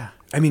left. Yeah.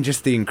 I mean,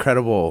 just the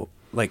incredible,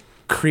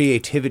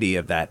 creativity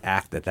of that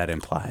act that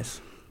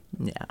implies.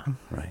 Yeah.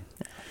 Right.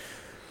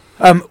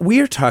 We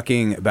are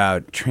talking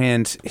about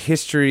trans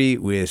history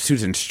with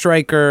Susan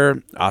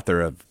Stryker,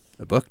 author of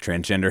the book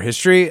Transgender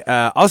History,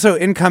 also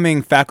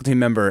incoming faculty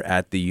member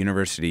at the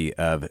University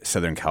of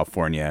Southern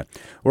California.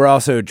 We're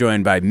also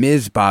joined by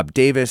Ms. Bob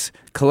Davis,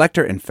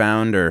 collector and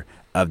founder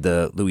of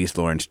the Louise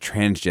Lawrence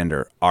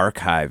Transgender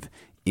Archive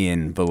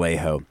in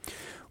Vallejo.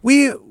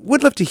 We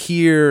would love to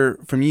hear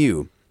from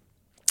you.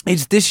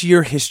 Is this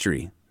your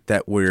history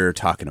that we're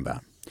talking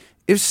about?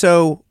 If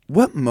so,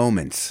 what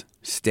moments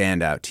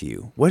stand out to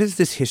you? What does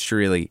this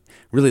history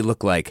really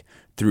look like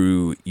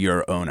through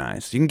your own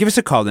eyes? You can give us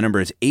a call. The number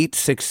is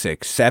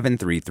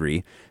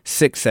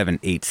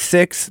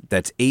 866-733-6786.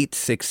 That's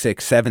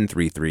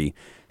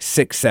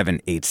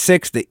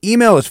 866-733-6786. The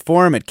email is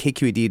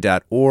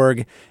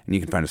forum@kqed.org, and you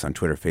can find us on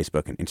Twitter,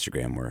 Facebook, and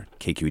Instagram. We're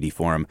KQED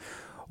Forum.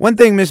 One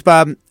thing, Ms.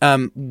 Bob,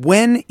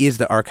 when is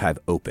the archive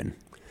open?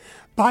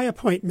 By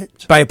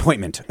appointment. By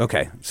appointment.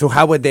 Okay. So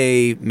how would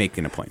they make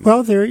an appointment?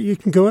 Well, you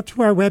can go up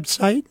to our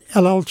website,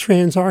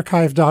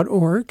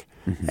 lltransarchive.org,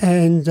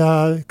 and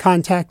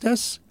contact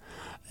us,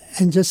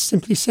 and just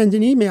simply send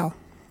an email.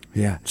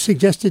 Yeah.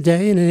 Suggest a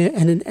day and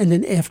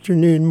an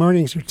afternoon.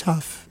 Mornings are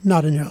tough.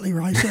 Not an early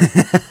riser.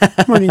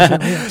 Mornings are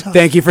real tough.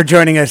 Thank you for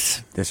joining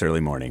us this early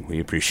morning. We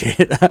appreciate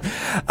it.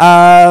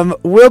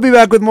 We'll be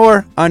back with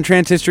more on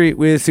trans history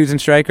with Susan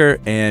Stryker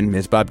and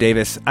Ms. Bob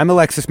Davis. I'm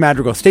Alexis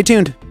Madrigal. Stay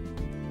tuned.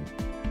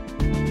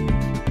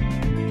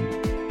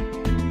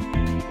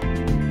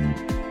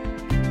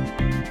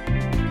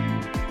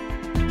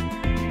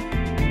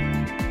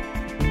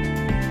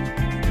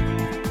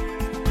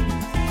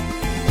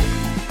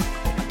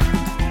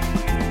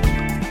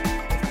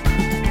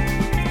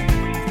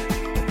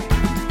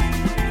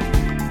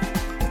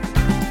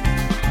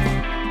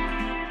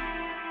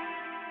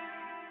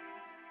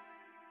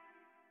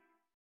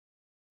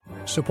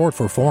 Support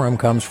for Forum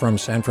comes from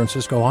San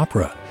Francisco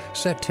Opera.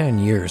 Set 10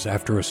 years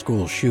after a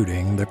school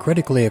shooting, the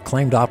critically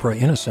acclaimed opera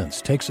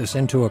Innocence takes us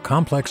into a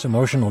complex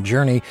emotional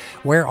journey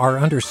where our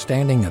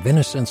understanding of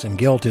innocence and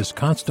guilt is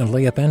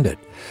constantly upended.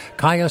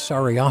 Kaya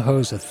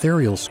Sariaho's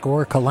ethereal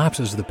score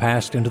collapses the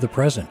past into the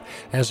present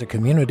as a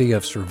community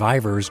of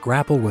survivors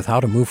grapple with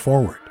how to move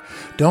forward.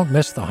 Don't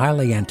miss the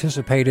highly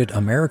anticipated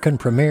American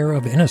premiere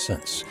of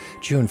Innocence,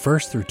 June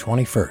 1st through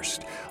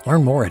 21st.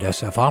 Learn more at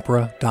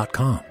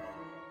sfopera.com.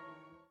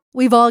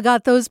 We've all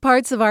got those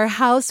parts of our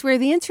house where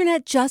the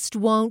internet just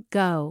won't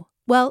go.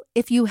 Well,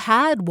 if you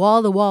had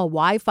wall-to-wall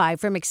Wi-Fi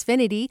from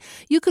Xfinity,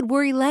 you could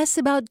worry less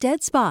about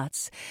dead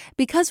spots.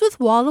 Because with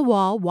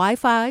wall-to-wall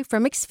Wi-Fi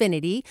from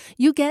Xfinity,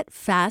 you get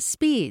fast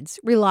speeds,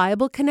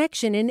 reliable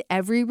connection in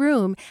every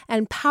room,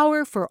 and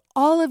power for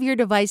all of your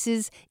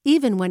devices,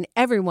 even when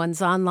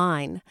everyone's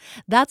online.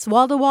 That's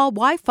wall-to-wall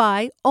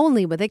Wi-Fi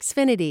only with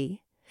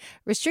Xfinity.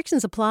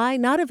 Restrictions apply,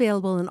 not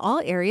available in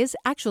all areas.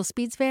 Actual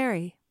speeds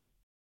vary.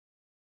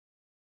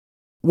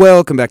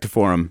 Welcome back to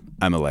Forum.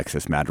 I'm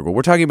Alexis Madrigal.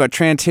 We're talking about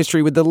trans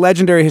history with the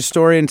legendary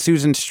historian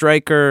Susan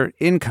Stryker,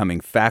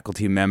 incoming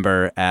faculty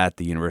member at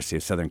the University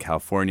of Southern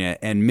California,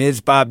 and Ms.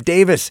 Bob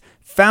Davis,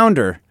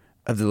 founder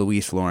of the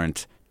Louise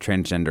Lawrence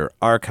Transgender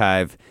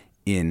Archive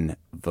in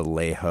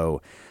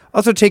Vallejo.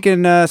 Also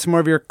taking some more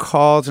of your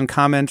calls and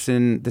comments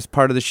in this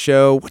part of the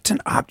show. What's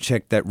an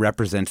object that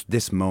represents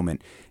this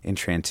moment in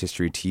trans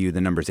history to you?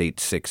 The number is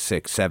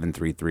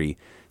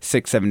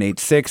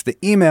 866-733-6786. The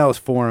email is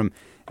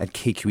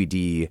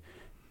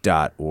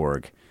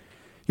forum@kqed.org.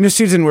 You know,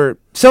 Susan, we're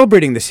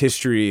celebrating this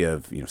history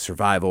of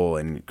survival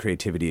and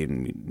creativity,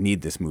 and we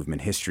need this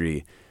movement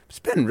history. It's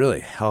been really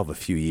a hell of a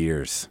few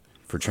years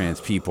for trans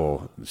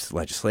people. This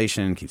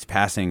legislation keeps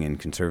passing in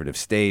conservative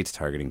states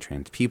targeting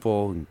trans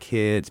people and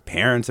kids,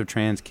 parents of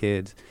trans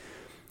kids.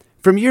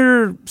 From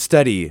your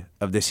study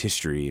of this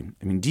history,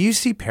 I mean, do you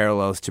see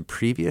parallels to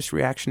previous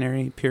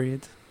reactionary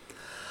periods?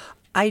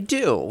 I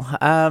do.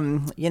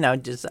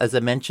 Just as I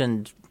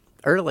mentioned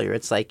earlier,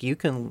 it's like you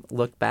can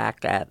look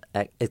back at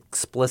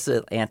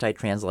explicit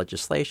anti-trans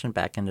legislation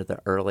back into the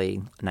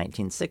early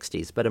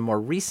 1960s. But a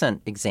more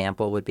recent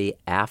example would be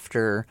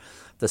after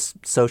the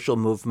social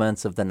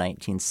movements of the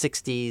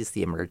 1960s,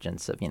 the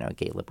emergence of,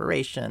 gay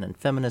liberation and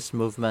feminist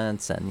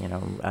movements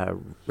and,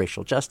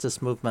 racial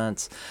justice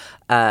movements.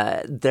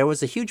 There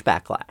was a huge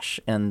backlash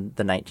in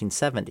the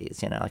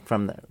 1970s, like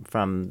from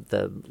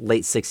the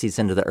late 60s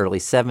into the early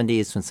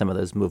 70s when some of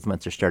those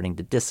movements are starting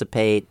to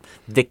dissipate.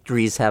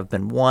 Victories have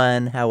been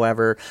won.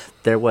 However,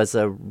 there was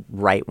a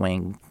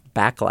right-wing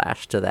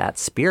backlash to that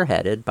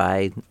spearheaded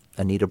by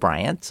Anita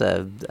Bryant,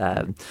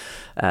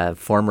 a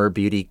former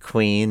beauty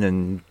queen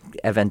and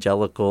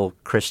evangelical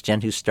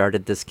Christian who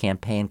started this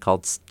campaign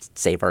called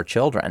Save Our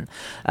Children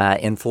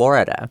in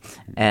Florida.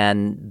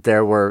 And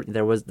there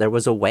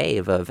was a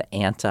wave of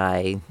at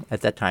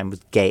that time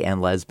with gay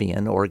and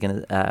lesbian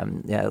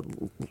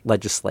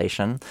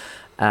legislation.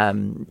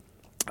 And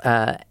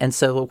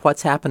so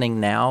what's happening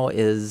now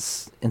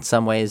is in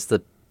some ways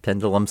the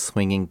pendulum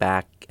swinging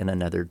back in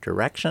another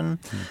direction.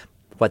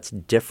 What's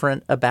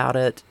different about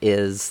it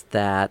is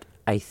that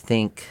I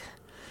think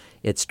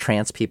it's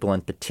trans people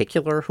in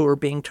particular who are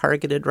being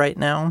targeted right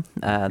now,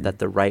 that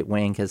the right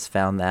wing has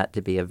found that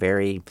to be a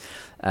very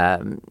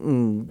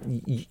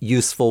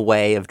useful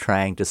way of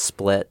trying to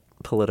split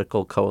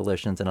political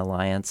coalitions and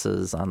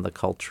alliances on the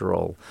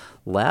cultural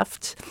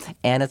left.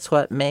 And it's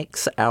what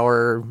makes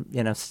our,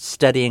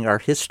 studying our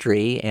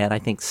history and I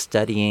think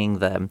studying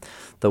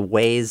the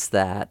ways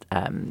that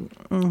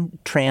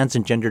trans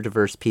and gender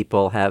diverse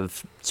people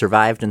have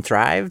survived and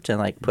thrived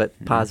and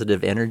put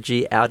positive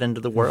energy out into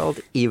the world,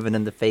 even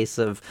in the face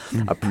of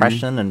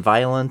oppression and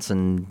violence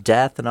and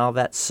death and all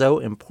that, so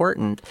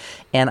important.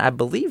 And I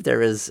believe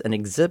there is an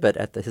exhibit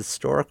at the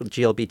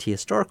GLBT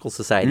Historical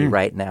Society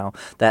right now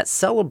that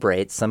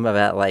celebrates some of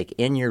that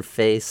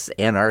in-your-face,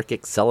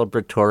 anarchic,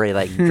 celebratory,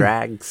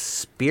 drag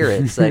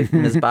spirits.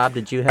 Ms. Bob,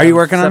 did you have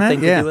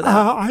something to do with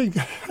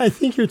that? I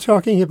think you're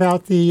talking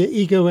about the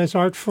Ego as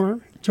Art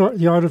Form,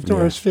 the art of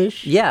Doris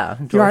Fish. Yeah.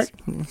 Doris.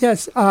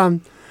 Yes.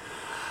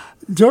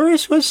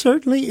 Doris was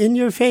certainly in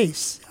your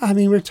face. I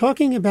mean, we're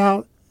talking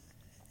about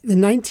the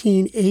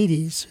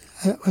 1980s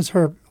was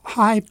her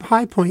high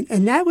point,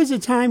 and that was a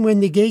time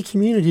when the gay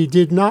community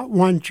did not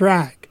want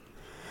drag.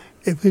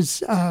 It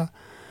was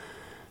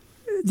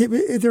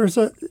there was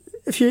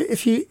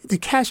the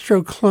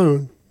Castro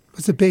clone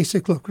was the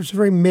basic look. It was a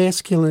very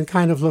masculine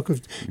kind of look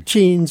of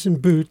jeans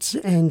and boots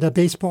and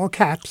baseball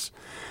caps,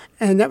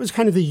 and that was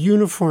kind of the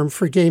uniform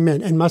for gay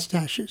men, and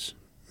mustaches.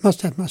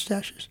 Must have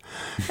mustaches.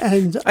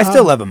 And I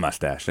still love a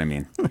mustache. I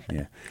mean,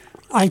 yeah.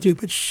 I do,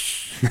 but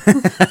shh,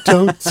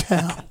 don't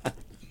tell.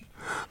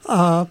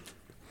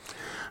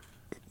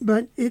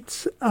 But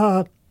it's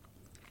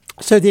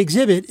so the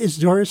exhibit is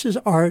Doris's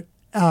art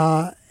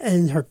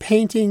and her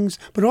paintings,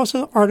 but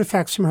also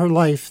artifacts from her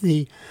life.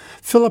 The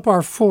Philip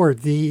R.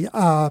 Ford, the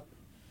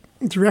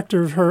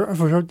director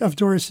of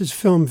Doris's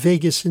film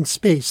Vegas in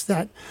Space,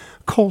 that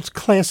cult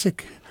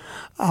classic,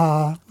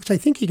 which I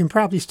think you can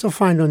probably still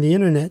find on the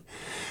internet.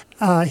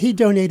 he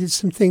donated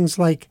some things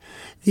like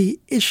the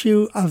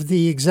issue of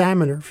the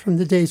Examiner from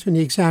the days when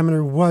the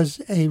Examiner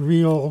was a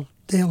real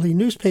daily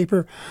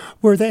newspaper,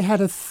 where they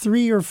had a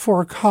 3 or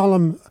 4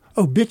 column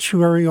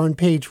obituary on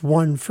page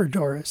 1 for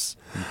Doris.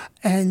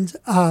 And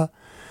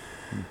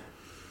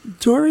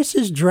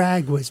Doris's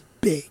drag was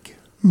big.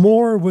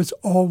 More was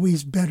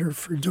always better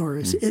for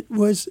Doris. It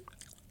was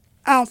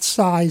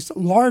outsized,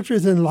 larger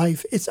than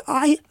life.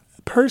 I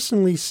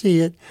personally see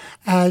it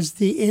as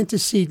the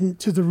antecedent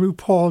to the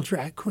RuPaul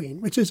drag queen,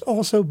 which is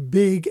also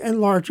big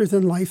and larger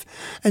than life.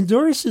 And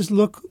Doris's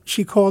look,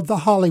 she called the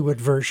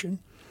Hollywood version.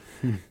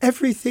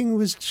 Everything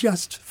was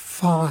just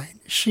fine.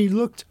 She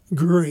looked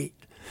great,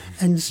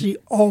 and she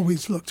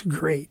always looked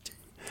great.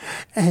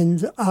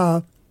 And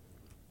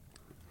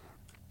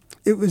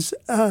it was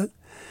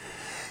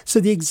so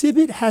the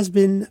exhibit has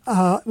been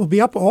will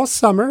be up all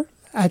summer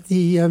at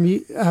the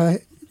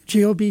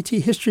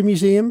GLBT History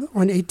Museum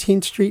on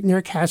 18th Street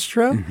near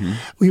Castro.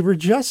 We were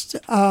just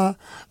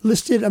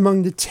listed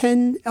among the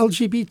 10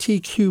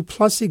 LGBTQ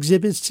plus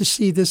exhibits to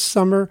see this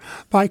summer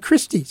by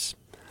Christie's,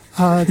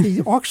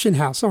 the auction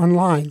house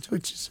online,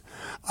 which is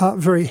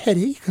very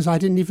heady because I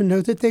didn't even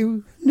know that they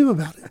knew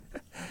about it.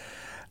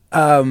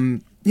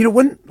 One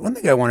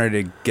thing I wanted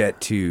to get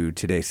to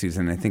today,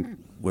 Susan, I think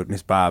what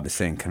Ms. Bob is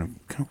saying kind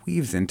of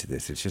weaves into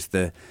this. It's just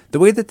the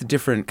way that the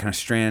different kind of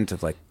strands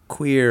of like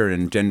queer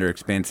and gender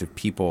expansive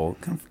people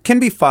can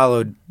be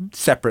followed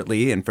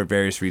separately and for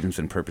various reasons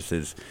and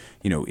purposes.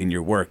 In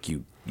your work,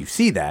 you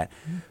see that.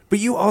 But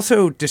you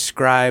also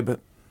describe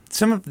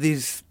some of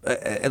these,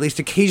 at least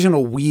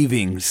occasional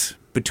weavings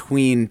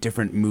between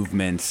different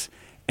movements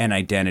and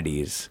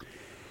identities.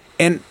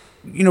 And,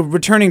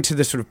 returning to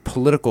the sort of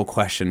political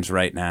questions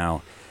right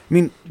now, I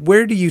mean,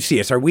 where do you see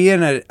us? Are we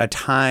in a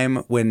time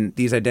when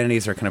these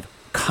identities are kind of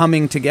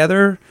coming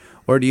together?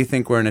 Or do you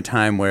think we're in a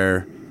time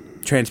where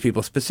trans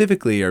people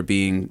specifically are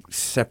being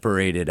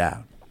separated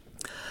out?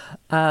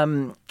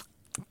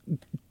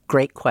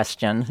 Great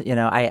question.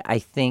 I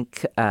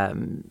think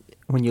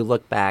when you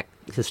look back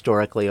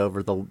historically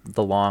over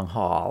the long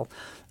haul,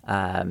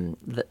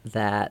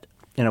 that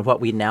what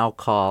we now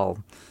call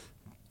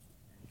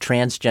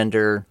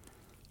transgender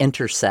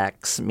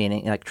intersex,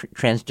 meaning like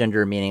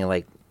transgender, meaning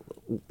like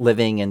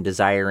living and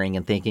desiring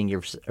and thinking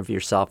of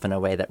yourself in a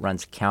way that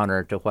runs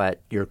counter to what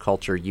your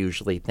culture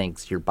usually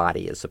thinks your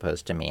body is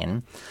supposed to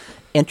mean.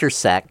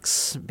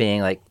 Intersex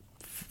being like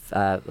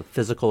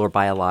physical or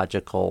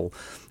biological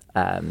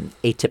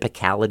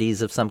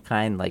atypicalities of some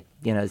kind, like,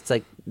 it's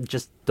like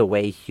just the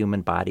way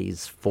human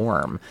bodies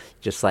form,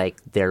 just like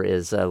there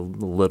is a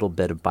little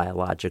bit of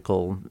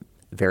biological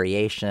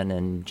variation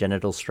in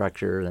genital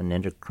structure and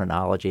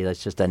endocrinology.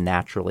 That's just a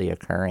naturally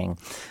occurring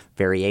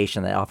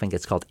variation that often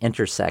gets called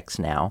intersex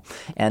now.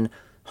 And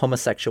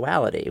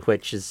homosexuality,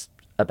 which is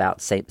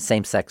about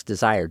same-sex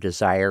desire,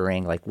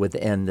 desiring like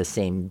within the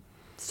same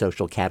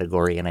social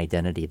category and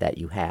identity that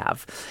you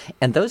have.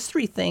 And those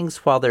three things,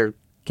 while they're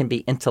can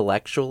be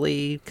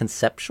intellectually,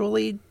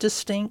 conceptually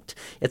distinct.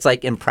 It's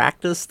like in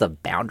practice, the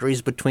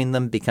boundaries between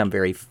them become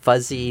very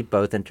fuzzy,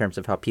 both in terms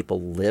of how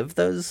people live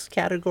those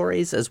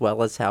categories as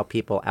well as how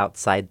people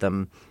outside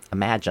them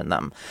imagine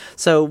them.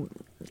 So,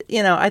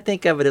 I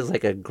think of it as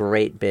like a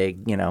great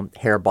big,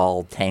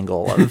 hairball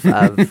tangle of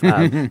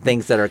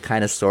things that are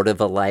kind of sort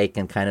of alike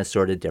and kind of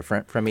sort of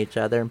different from each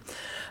other.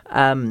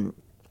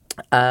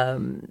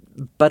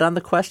 But on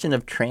the question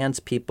of trans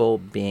people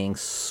being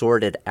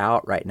sorted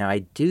out right now, I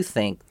do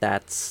think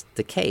that's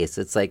the case.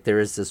 It's like there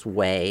is this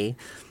way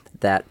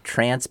that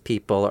trans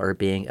people are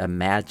being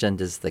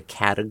imagined as the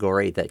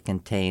category that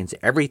contains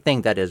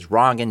everything that is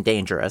wrong and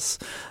dangerous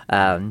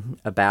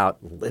about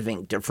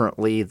living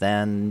differently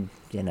than,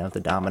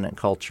 the dominant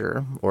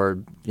culture or,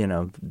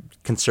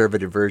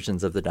 conservative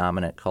versions of the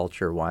dominant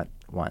culture want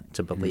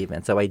to believe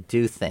in. So I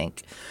do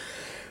think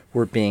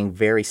we're being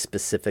very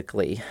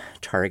specifically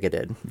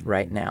targeted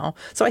right now.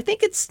 So I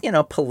think it's,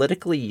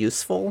 politically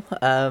useful,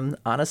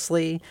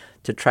 honestly,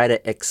 to try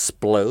to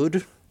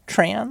explode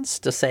trans,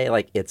 to say,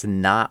 like, it's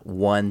not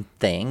one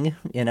thing.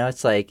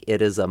 It's like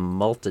it is a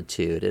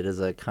multitude. It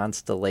is a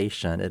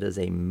constellation. It is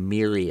a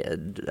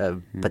myriad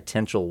of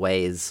potential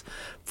ways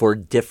for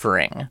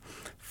differing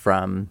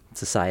from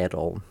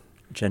societal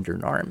gender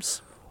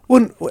norms.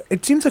 Well,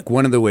 it seems like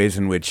one of the ways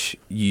in which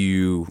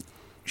you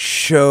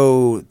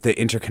show the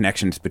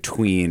interconnections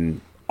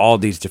between all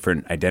these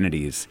different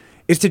identities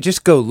is to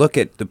just go look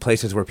at the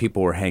places where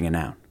people were hanging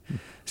out.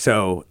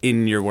 So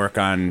in your work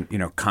on,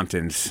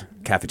 Compton's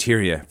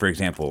Cafeteria, for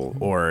example,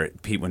 or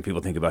when people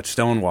think about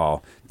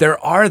Stonewall,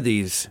 there are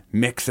these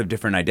mix of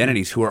different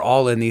identities who are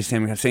all in these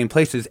same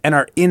places and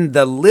are in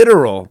the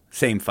literal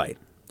same fight.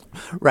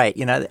 Right.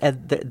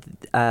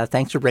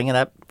 Thanks for bringing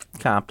up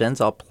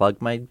Compton's. I'll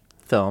plug my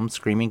film,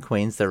 Screaming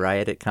Queens, The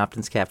Riot at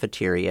Compton's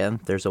Cafeteria.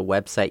 There's a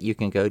website you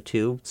can go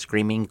to,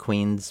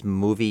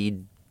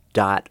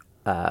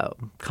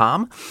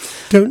 screamingqueensmovie.com.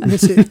 Don't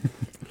miss it.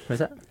 What's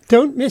that?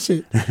 Don't miss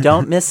it.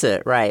 Don't miss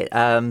it, right.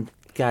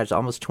 it's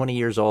almost 20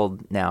 years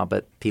old now,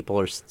 but people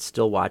are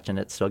still watching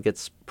it, so it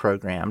gets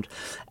programmed.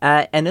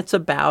 And it's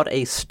about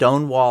a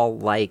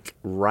Stonewall-like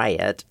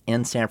riot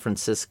in San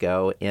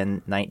Francisco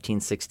in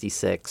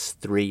 1966,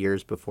 3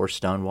 years before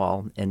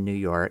Stonewall in New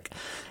York.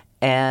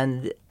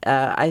 And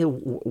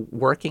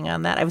working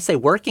on that, I would say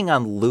working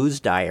on Lou's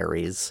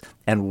Diaries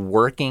and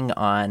working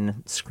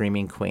on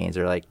Screaming Queens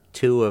are like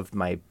two of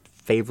my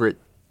favorite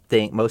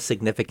most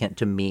significant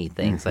to me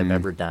things I've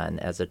ever done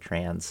as a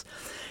trans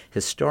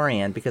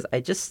historian, because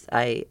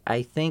I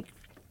think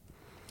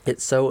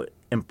it's so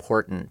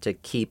important to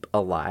keep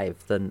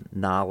alive the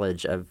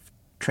knowledge of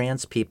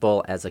trans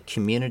people as a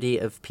community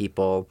of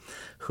people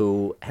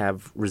who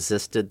have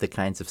resisted the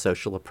kinds of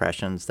social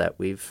oppressions that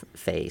we've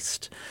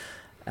faced.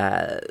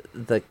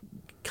 The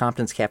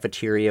Compton's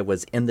Cafeteria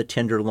was in the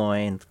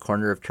Tenderloin, the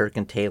corner of Turk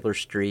and Taylor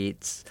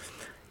Streets.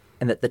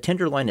 And that the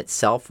Tenderloin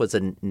itself was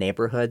a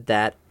neighborhood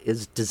that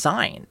is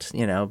designed,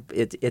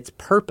 its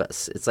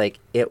purpose. It's like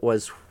it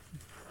was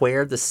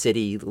where the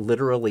city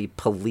literally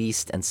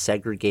policed and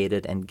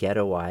segregated and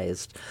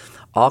ghettoized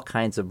all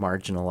kinds of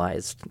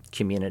marginalized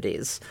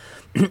communities.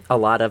 A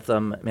lot of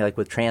them, like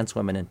with trans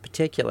women in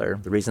particular,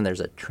 the reason there's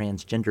a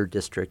transgender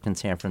district in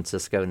San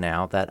Francisco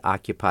now that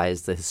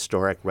occupies the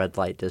historic red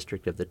light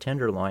district of the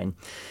Tenderloin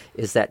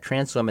is that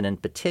trans women in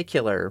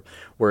particular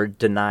were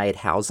denied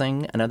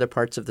housing in other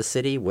parts of the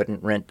city,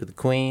 wouldn't rent to the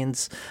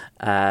Queens,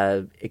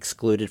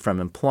 excluded from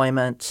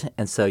employment.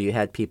 And so you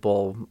had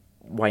people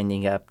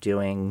winding up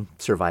doing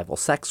survival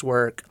sex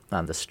work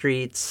on the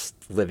streets,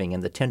 living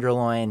in the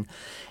Tenderloin.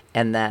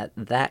 And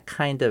that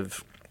kind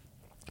of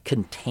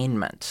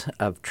containment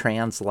of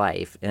trans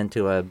life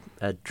into a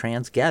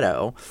trans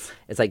ghetto,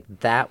 it's like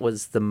that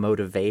was the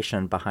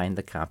motivation behind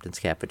the Compton's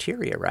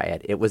Cafeteria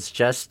riot. It was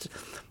just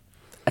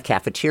a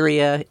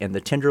cafeteria in the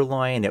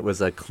Tenderloin. It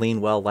was a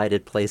clean,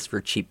 well-lighted place for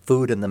cheap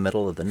food in the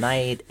middle of the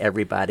night.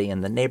 Everybody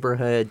in the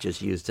neighborhood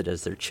just used it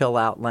as their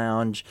chill-out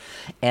lounge.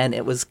 And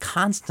it was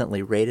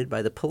constantly raided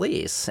by the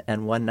police.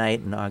 And one night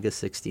in August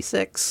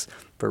 66,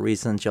 for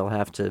reasons you'll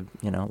have to,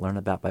 learn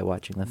about by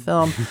watching the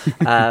film,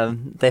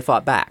 they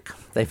fought back.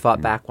 They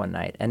fought back one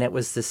night. And it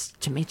was this,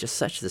 to me, just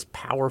such this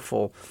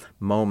powerful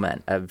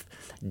moment of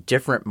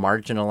different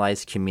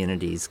marginalized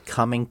communities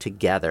coming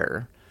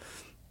together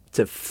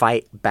to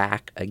fight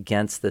back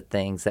against the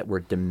things that were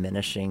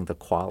diminishing the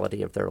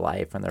quality of their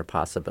life and their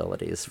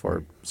possibilities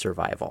for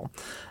survival.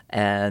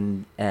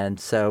 And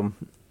so,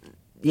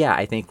 yeah,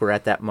 I think we're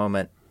at that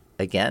moment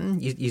again.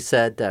 You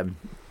said,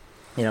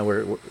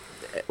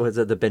 was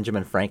it the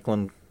Benjamin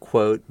Franklin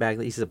quote back?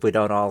 He said, if we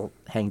don't all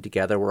hang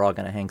together, we're all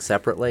going to hang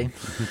separately.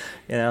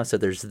 So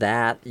there's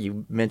that.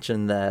 You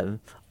mentioned the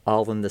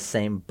all in the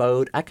same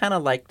boat. I kind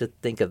of like to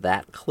think of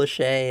that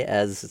cliche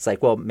as it's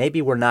like, well,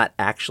 maybe we're not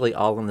actually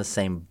all in the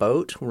same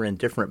boat. We're in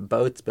different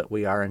boats, but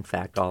we are in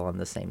fact all in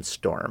the same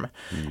storm.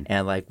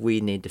 And like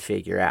we need to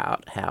figure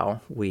out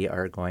how we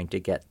are going to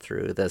get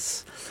through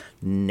this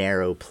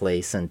narrow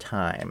place in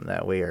time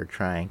that we are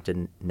trying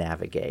to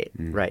navigate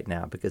right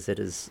now, because it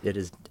is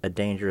a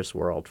dangerous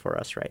world for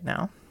us right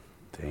now.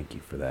 Thank you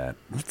for that.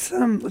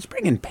 Let's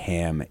bring in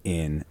Pam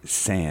in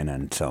San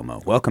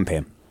Anselmo. Welcome,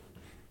 Pam.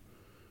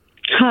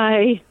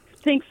 Hi.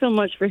 Thanks so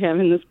much for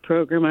having this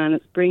program on.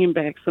 It's bringing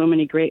back so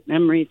many great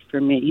memories for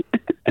me.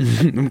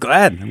 I'm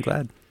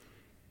glad.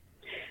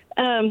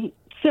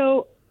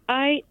 So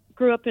I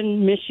grew up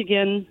in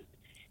Michigan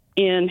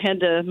and had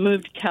to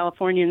move to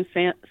California in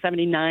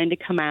 1979 to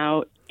come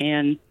out.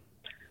 And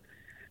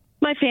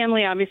my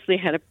family obviously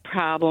had a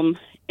problem.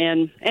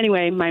 And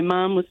anyway, my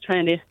mom was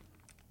trying to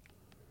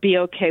be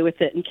okay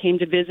with it and came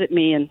to visit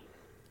me. And,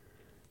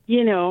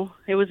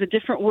 it was a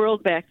different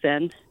world back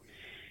then.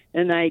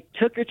 And I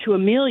took her to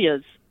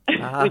Amelia's, which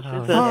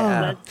is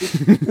a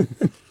lesbian.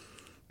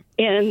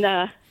 And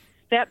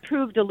that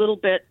proved a little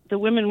bit, the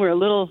women were a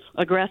little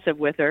aggressive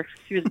with her.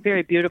 She was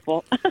very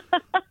beautiful.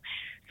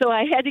 So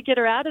I had to get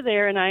her out of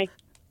there, and I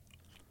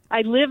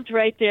lived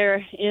right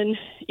there in,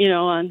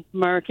 on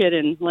Market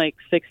and like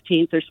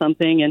 16th or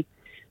something, and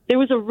there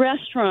was a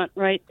restaurant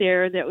right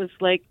there that was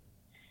like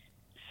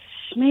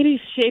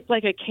maybe shaped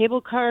like a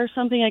cable car or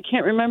something. I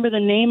can't remember the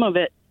name of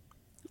it,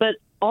 but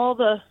all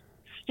the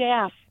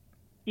staff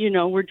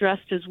were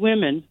dressed as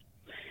women.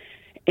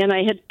 And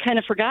I had kind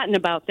of forgotten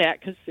about that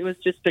because it was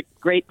just a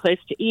great place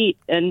to eat.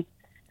 And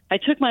I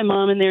took my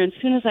mom in there, and as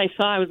soon as I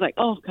saw, I was like,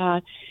 oh,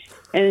 God.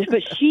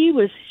 But she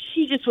was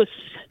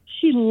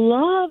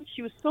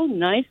so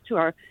nice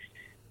to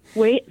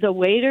the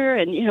waiter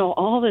and,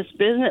 all this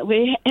business.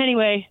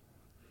 Anyway,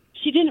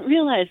 she didn't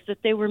realize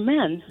that they were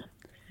men.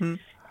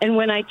 And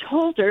when I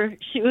told her,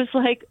 she was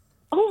like,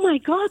 oh, my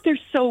God, they're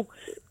so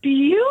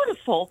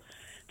beautiful.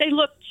 They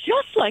look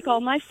just like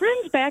all my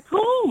friends back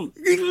home.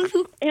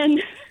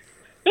 And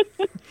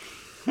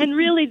and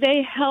really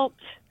they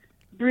helped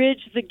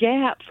bridge the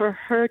gap for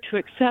her to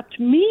accept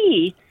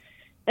me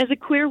as a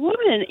queer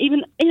woman.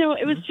 Even,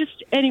 it was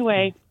just,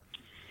 anyway,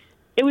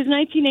 it was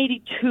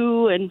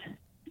 1982 and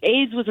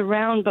AIDS was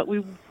around, but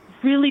we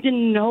really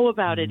didn't know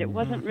about it. It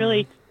wasn't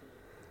really,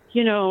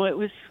 it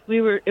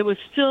was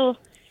still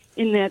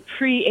in that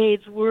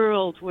pre-AIDS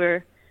world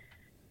where,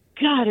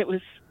 God,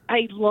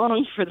 I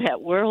longed for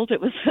that world.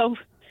 It was so,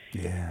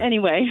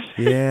 anyway.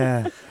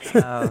 Yeah.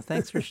 Oh,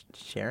 thanks for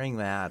sharing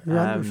that.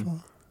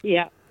 Wonderful.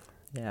 Yeah.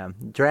 Yeah,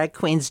 drag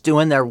queens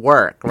doing their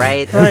work,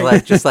 right?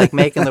 Like, just like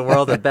making the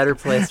world a better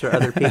place for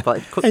other people.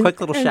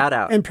 Quick little shout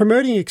out. And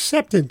promoting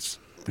acceptance.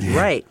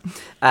 Right.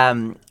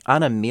 On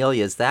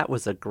Amelia's, that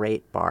was a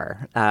great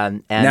bar.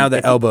 And now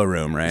the Elbow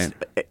Room, right?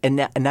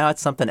 And now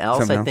it's something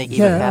else. Something I think else?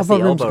 even past the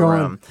Elbow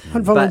Room.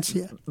 On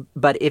Valencia.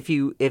 But if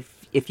you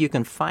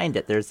can find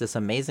it, there's this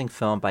amazing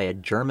film by a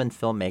German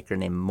filmmaker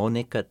named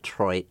Monika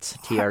Treut,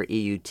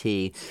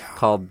 Treut,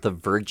 called The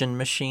Virgin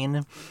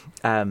Machine.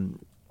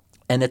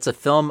 And it's a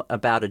film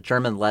about a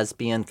German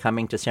lesbian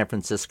coming to San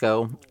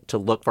Francisco to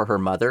look for her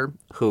mother,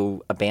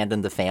 who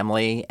abandoned the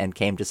family and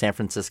came to San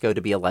Francisco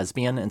to be a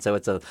lesbian. And so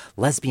it's a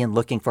lesbian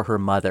looking for her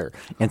mother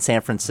in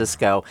San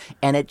Francisco.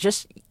 And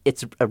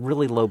it's a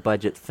really low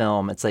budget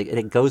film. It's like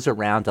it goes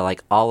around to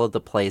like all of the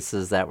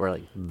places that were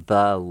like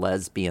the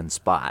lesbian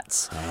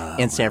spots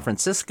in San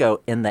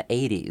Francisco in the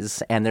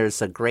 80s. And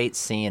there's a great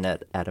scene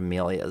at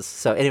Amelia's.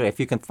 So anyway, if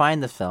you can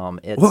find the film,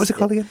 what was it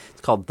called again?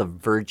 It's called The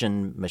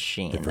Virgin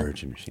Machine. The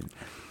Virgin Machine.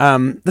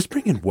 Let's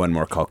bring in one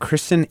more call.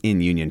 Kristen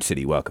in Union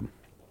City, welcome.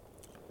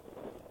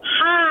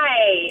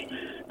 Hi.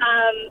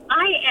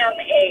 I am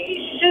a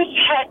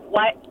cishet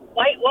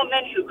white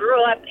woman who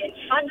grew up in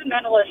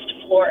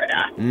fundamentalist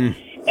Florida.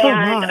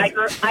 And I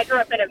grew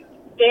up in a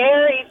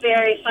very,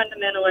 very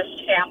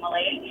fundamentalist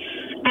family.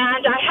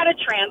 And I had a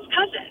trans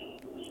cousin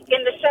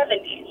in the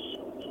 70s.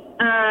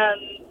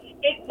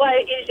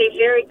 It is a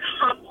very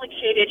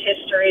complicated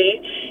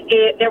history.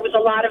 There was a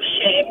lot of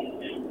shame.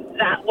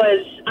 I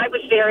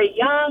was very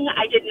young.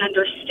 I didn't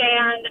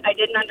understand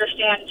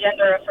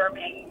gender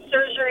affirming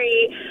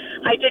surgery.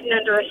 I didn't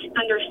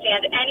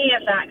understand any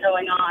of that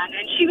going on.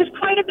 And she was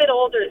quite a bit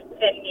older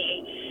than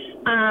me.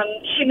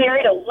 She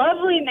married a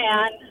lovely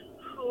man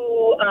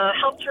who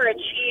helped her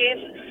achieve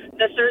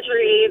the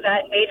surgery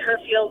that made her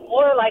feel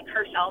more like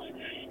herself.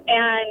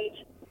 And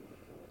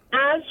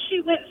as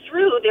she went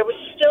through, there was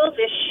still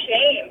this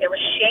shame. There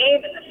was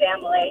shame in the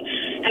family.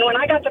 And when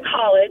I got to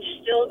college,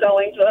 still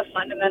going to a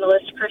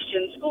fundamentalist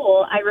Christian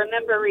school, I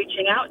remember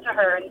reaching out to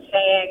her and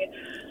saying,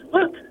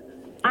 look,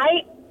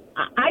 I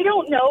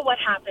don't know what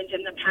happened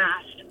in the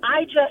past.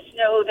 I just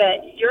know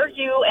that you're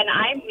you and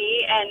I'm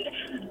me,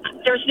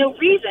 and there's no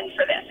reason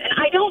for this. And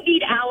I don't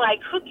need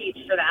ally cookies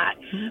for that.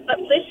 But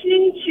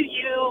listening to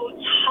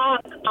you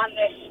talk on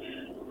this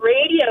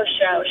radio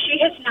show,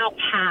 she has now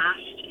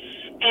passed,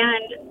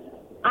 and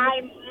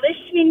I'm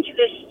listening to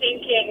this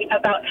thinking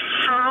about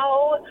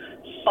how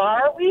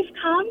far we've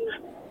come,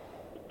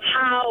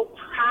 how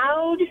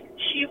proud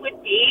she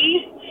would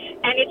be,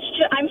 and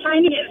I'm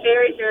finding it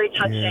very, very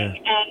touching. Yeah.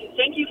 And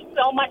thank you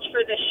so much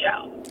for this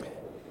show.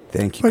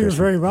 Thank you. Well, you're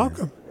very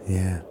welcome.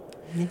 Yeah.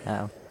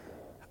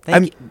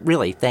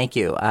 Thank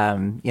you.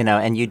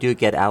 And you do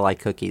get ally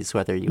cookies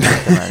whether you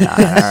want them or not.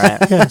 All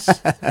right.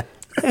 Yes.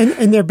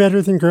 And they're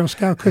better than Girl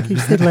Scout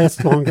cookies. They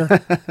last longer.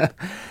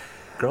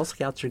 Girl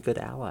Scouts are good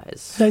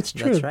allies. That's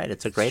true. That's right.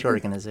 It's a great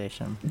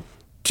organization.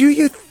 Do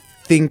you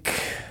think...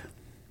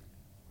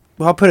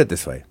 Well, I'll put it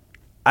this way.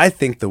 I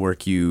think the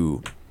work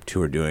you two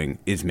are doing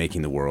is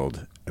making the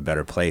world a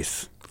better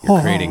place.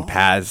 You're creating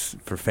paths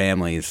for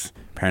families,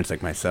 parents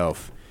like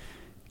myself,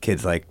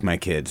 kids like my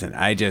kids. And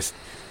I just...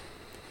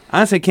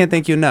 Honestly, I can't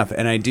thank you enough.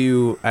 And I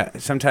do...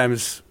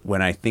 sometimes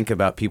when I think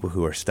about people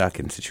who are stuck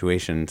in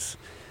situations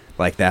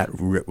like that,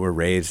 were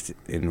raised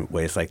in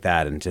ways like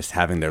that, and just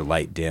having their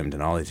light dimmed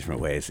in all these different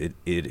ways,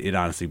 it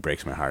honestly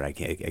breaks my heart.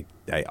 I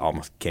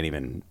almost can't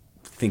even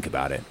think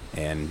about it,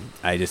 and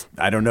I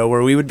don't know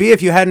where we would be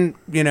if you hadn't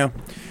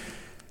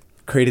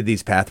created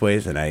these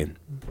pathways. And I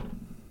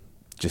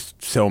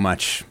just so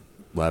much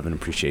love and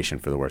appreciation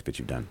for the work that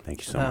you've done.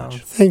 Thank you so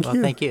much. Thank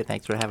you. Thank you.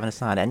 Thanks for having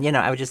us on. And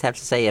I would just have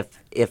to say,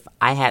 if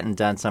I hadn't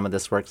done some of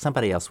this work,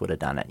 somebody else would have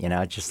done it.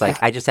 Just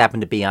like I just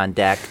happened to be on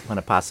deck when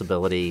a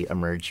possibility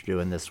emerged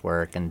doing this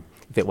work, and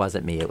if it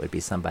wasn't me, it would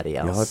be somebody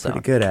else. Y'all are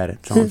pretty good at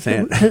it. That's all I'm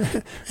saying.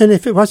 And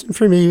if it wasn't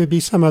for me, it would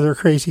be some other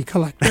crazy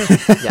collector.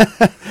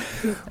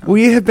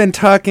 We have been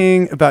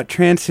talking about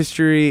trans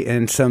history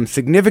and some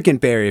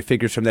significant Bay Area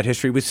figures from that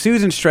history with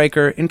Susan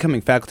Stryker, incoming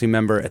faculty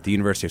member at the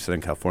University of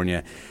Southern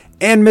California,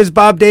 and Ms.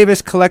 Bob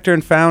Davis, collector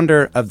and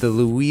founder of the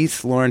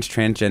Louise Lawrence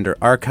Transgender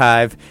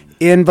Archive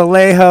in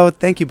Vallejo.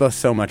 Thank you both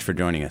so much for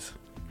joining us.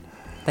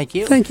 Thank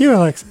you. Thank you,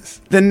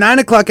 Alexis. The 9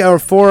 o'clock hour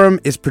forum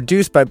is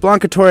produced by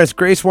Blanca Torres,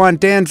 Grace Juan,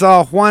 Dan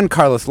Zoll, Juan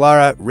Carlos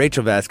Lara,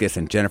 Rachel Vasquez,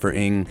 and Jennifer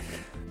Ng.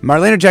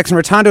 Marlena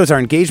Jackson-Rotondo is our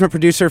engagement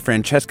producer.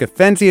 Francesca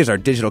Fenzi is our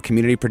digital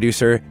community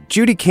producer.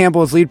 Judy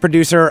Campbell is lead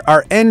producer.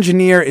 Our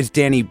engineer is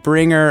Danny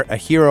Bringer, a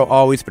hero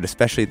always, but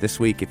especially this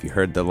week if you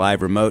heard the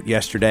live remote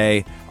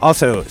yesterday.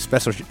 Also,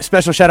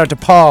 special shout out to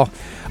Paul.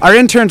 Our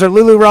interns are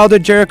Lulu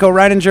Ralda, Jericho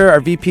Reininger.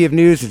 Our VP of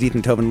News is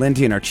Ethan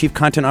Tobin-Lindsay, and our Chief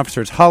Content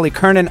Officer is Holly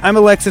Kernan. I'm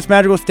Alexis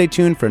Madrigal. Stay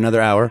tuned for another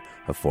hour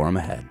of Forum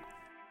Ahead.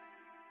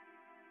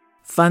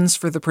 Funds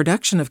for the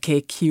production of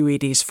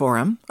KQED's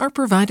forum are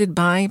provided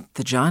by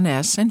the John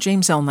S. and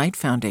James L. Knight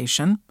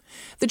Foundation,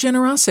 the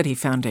Generosity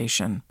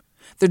Foundation,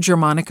 the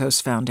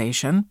Germanicos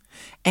Foundation,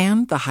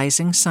 and the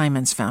Heising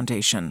Simons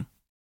Foundation.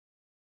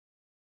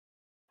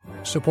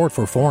 Support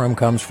for Forum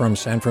comes from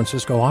San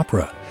Francisco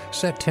Opera.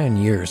 Set 10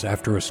 years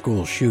after a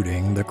school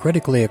shooting, the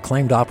critically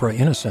acclaimed opera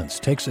Innocence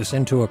takes us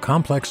into a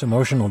complex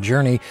emotional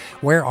journey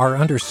where our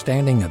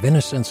understanding of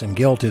innocence and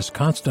guilt is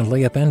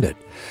constantly upended.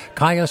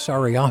 Kaya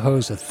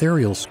Sariaho's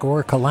ethereal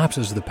score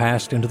collapses the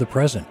past into the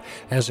present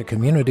as a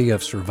community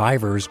of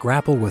survivors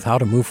grapple with how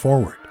to move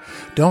forward.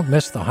 Don't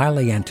miss the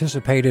highly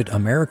anticipated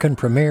American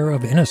premiere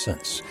of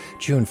Innocence,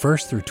 June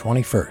 1st through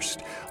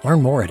 21st.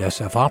 Learn more at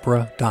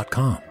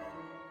sfopera.com.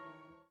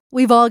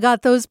 We've all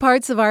got those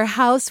parts of our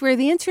house where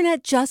the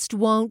internet just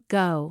won't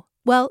go.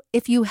 Well,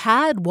 if you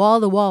had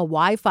wall-to-wall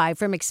Wi-Fi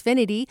from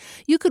Xfinity,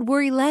 you could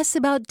worry less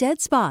about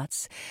dead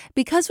spots.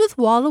 Because with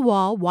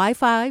wall-to-wall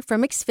Wi-Fi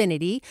from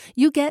Xfinity,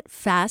 you get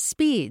fast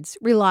speeds,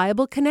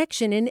 reliable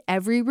connection in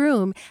every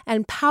room,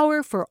 and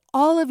power for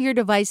all of your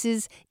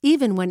devices,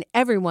 even when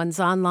everyone's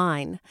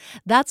online.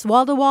 That's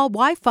wall-to-wall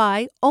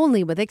Wi-Fi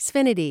only with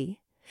Xfinity.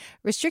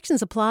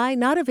 Restrictions apply,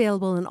 not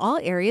available in all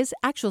areas.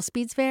 Actual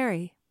speeds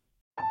vary.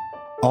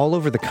 All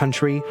over the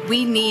country,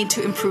 we need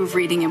to improve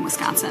reading in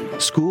Wisconsin.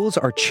 Schools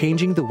are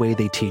changing the way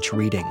they teach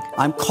reading.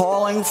 I'm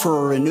calling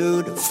for a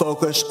renewed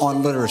focus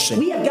on literacy.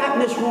 We have gotten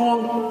this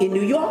wrong in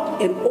New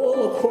York and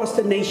all across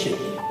the nation.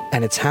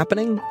 And it's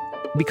happening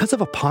because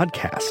of a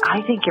podcast.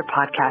 I think your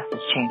podcast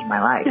has changed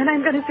my life. And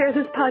I'm going to share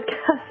this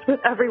podcast with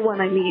everyone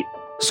I meet.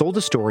 Sold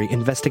a Story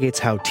investigates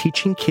how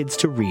teaching kids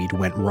to read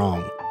went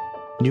wrong.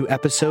 New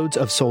episodes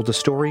of Sold a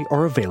Story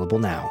are available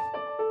now.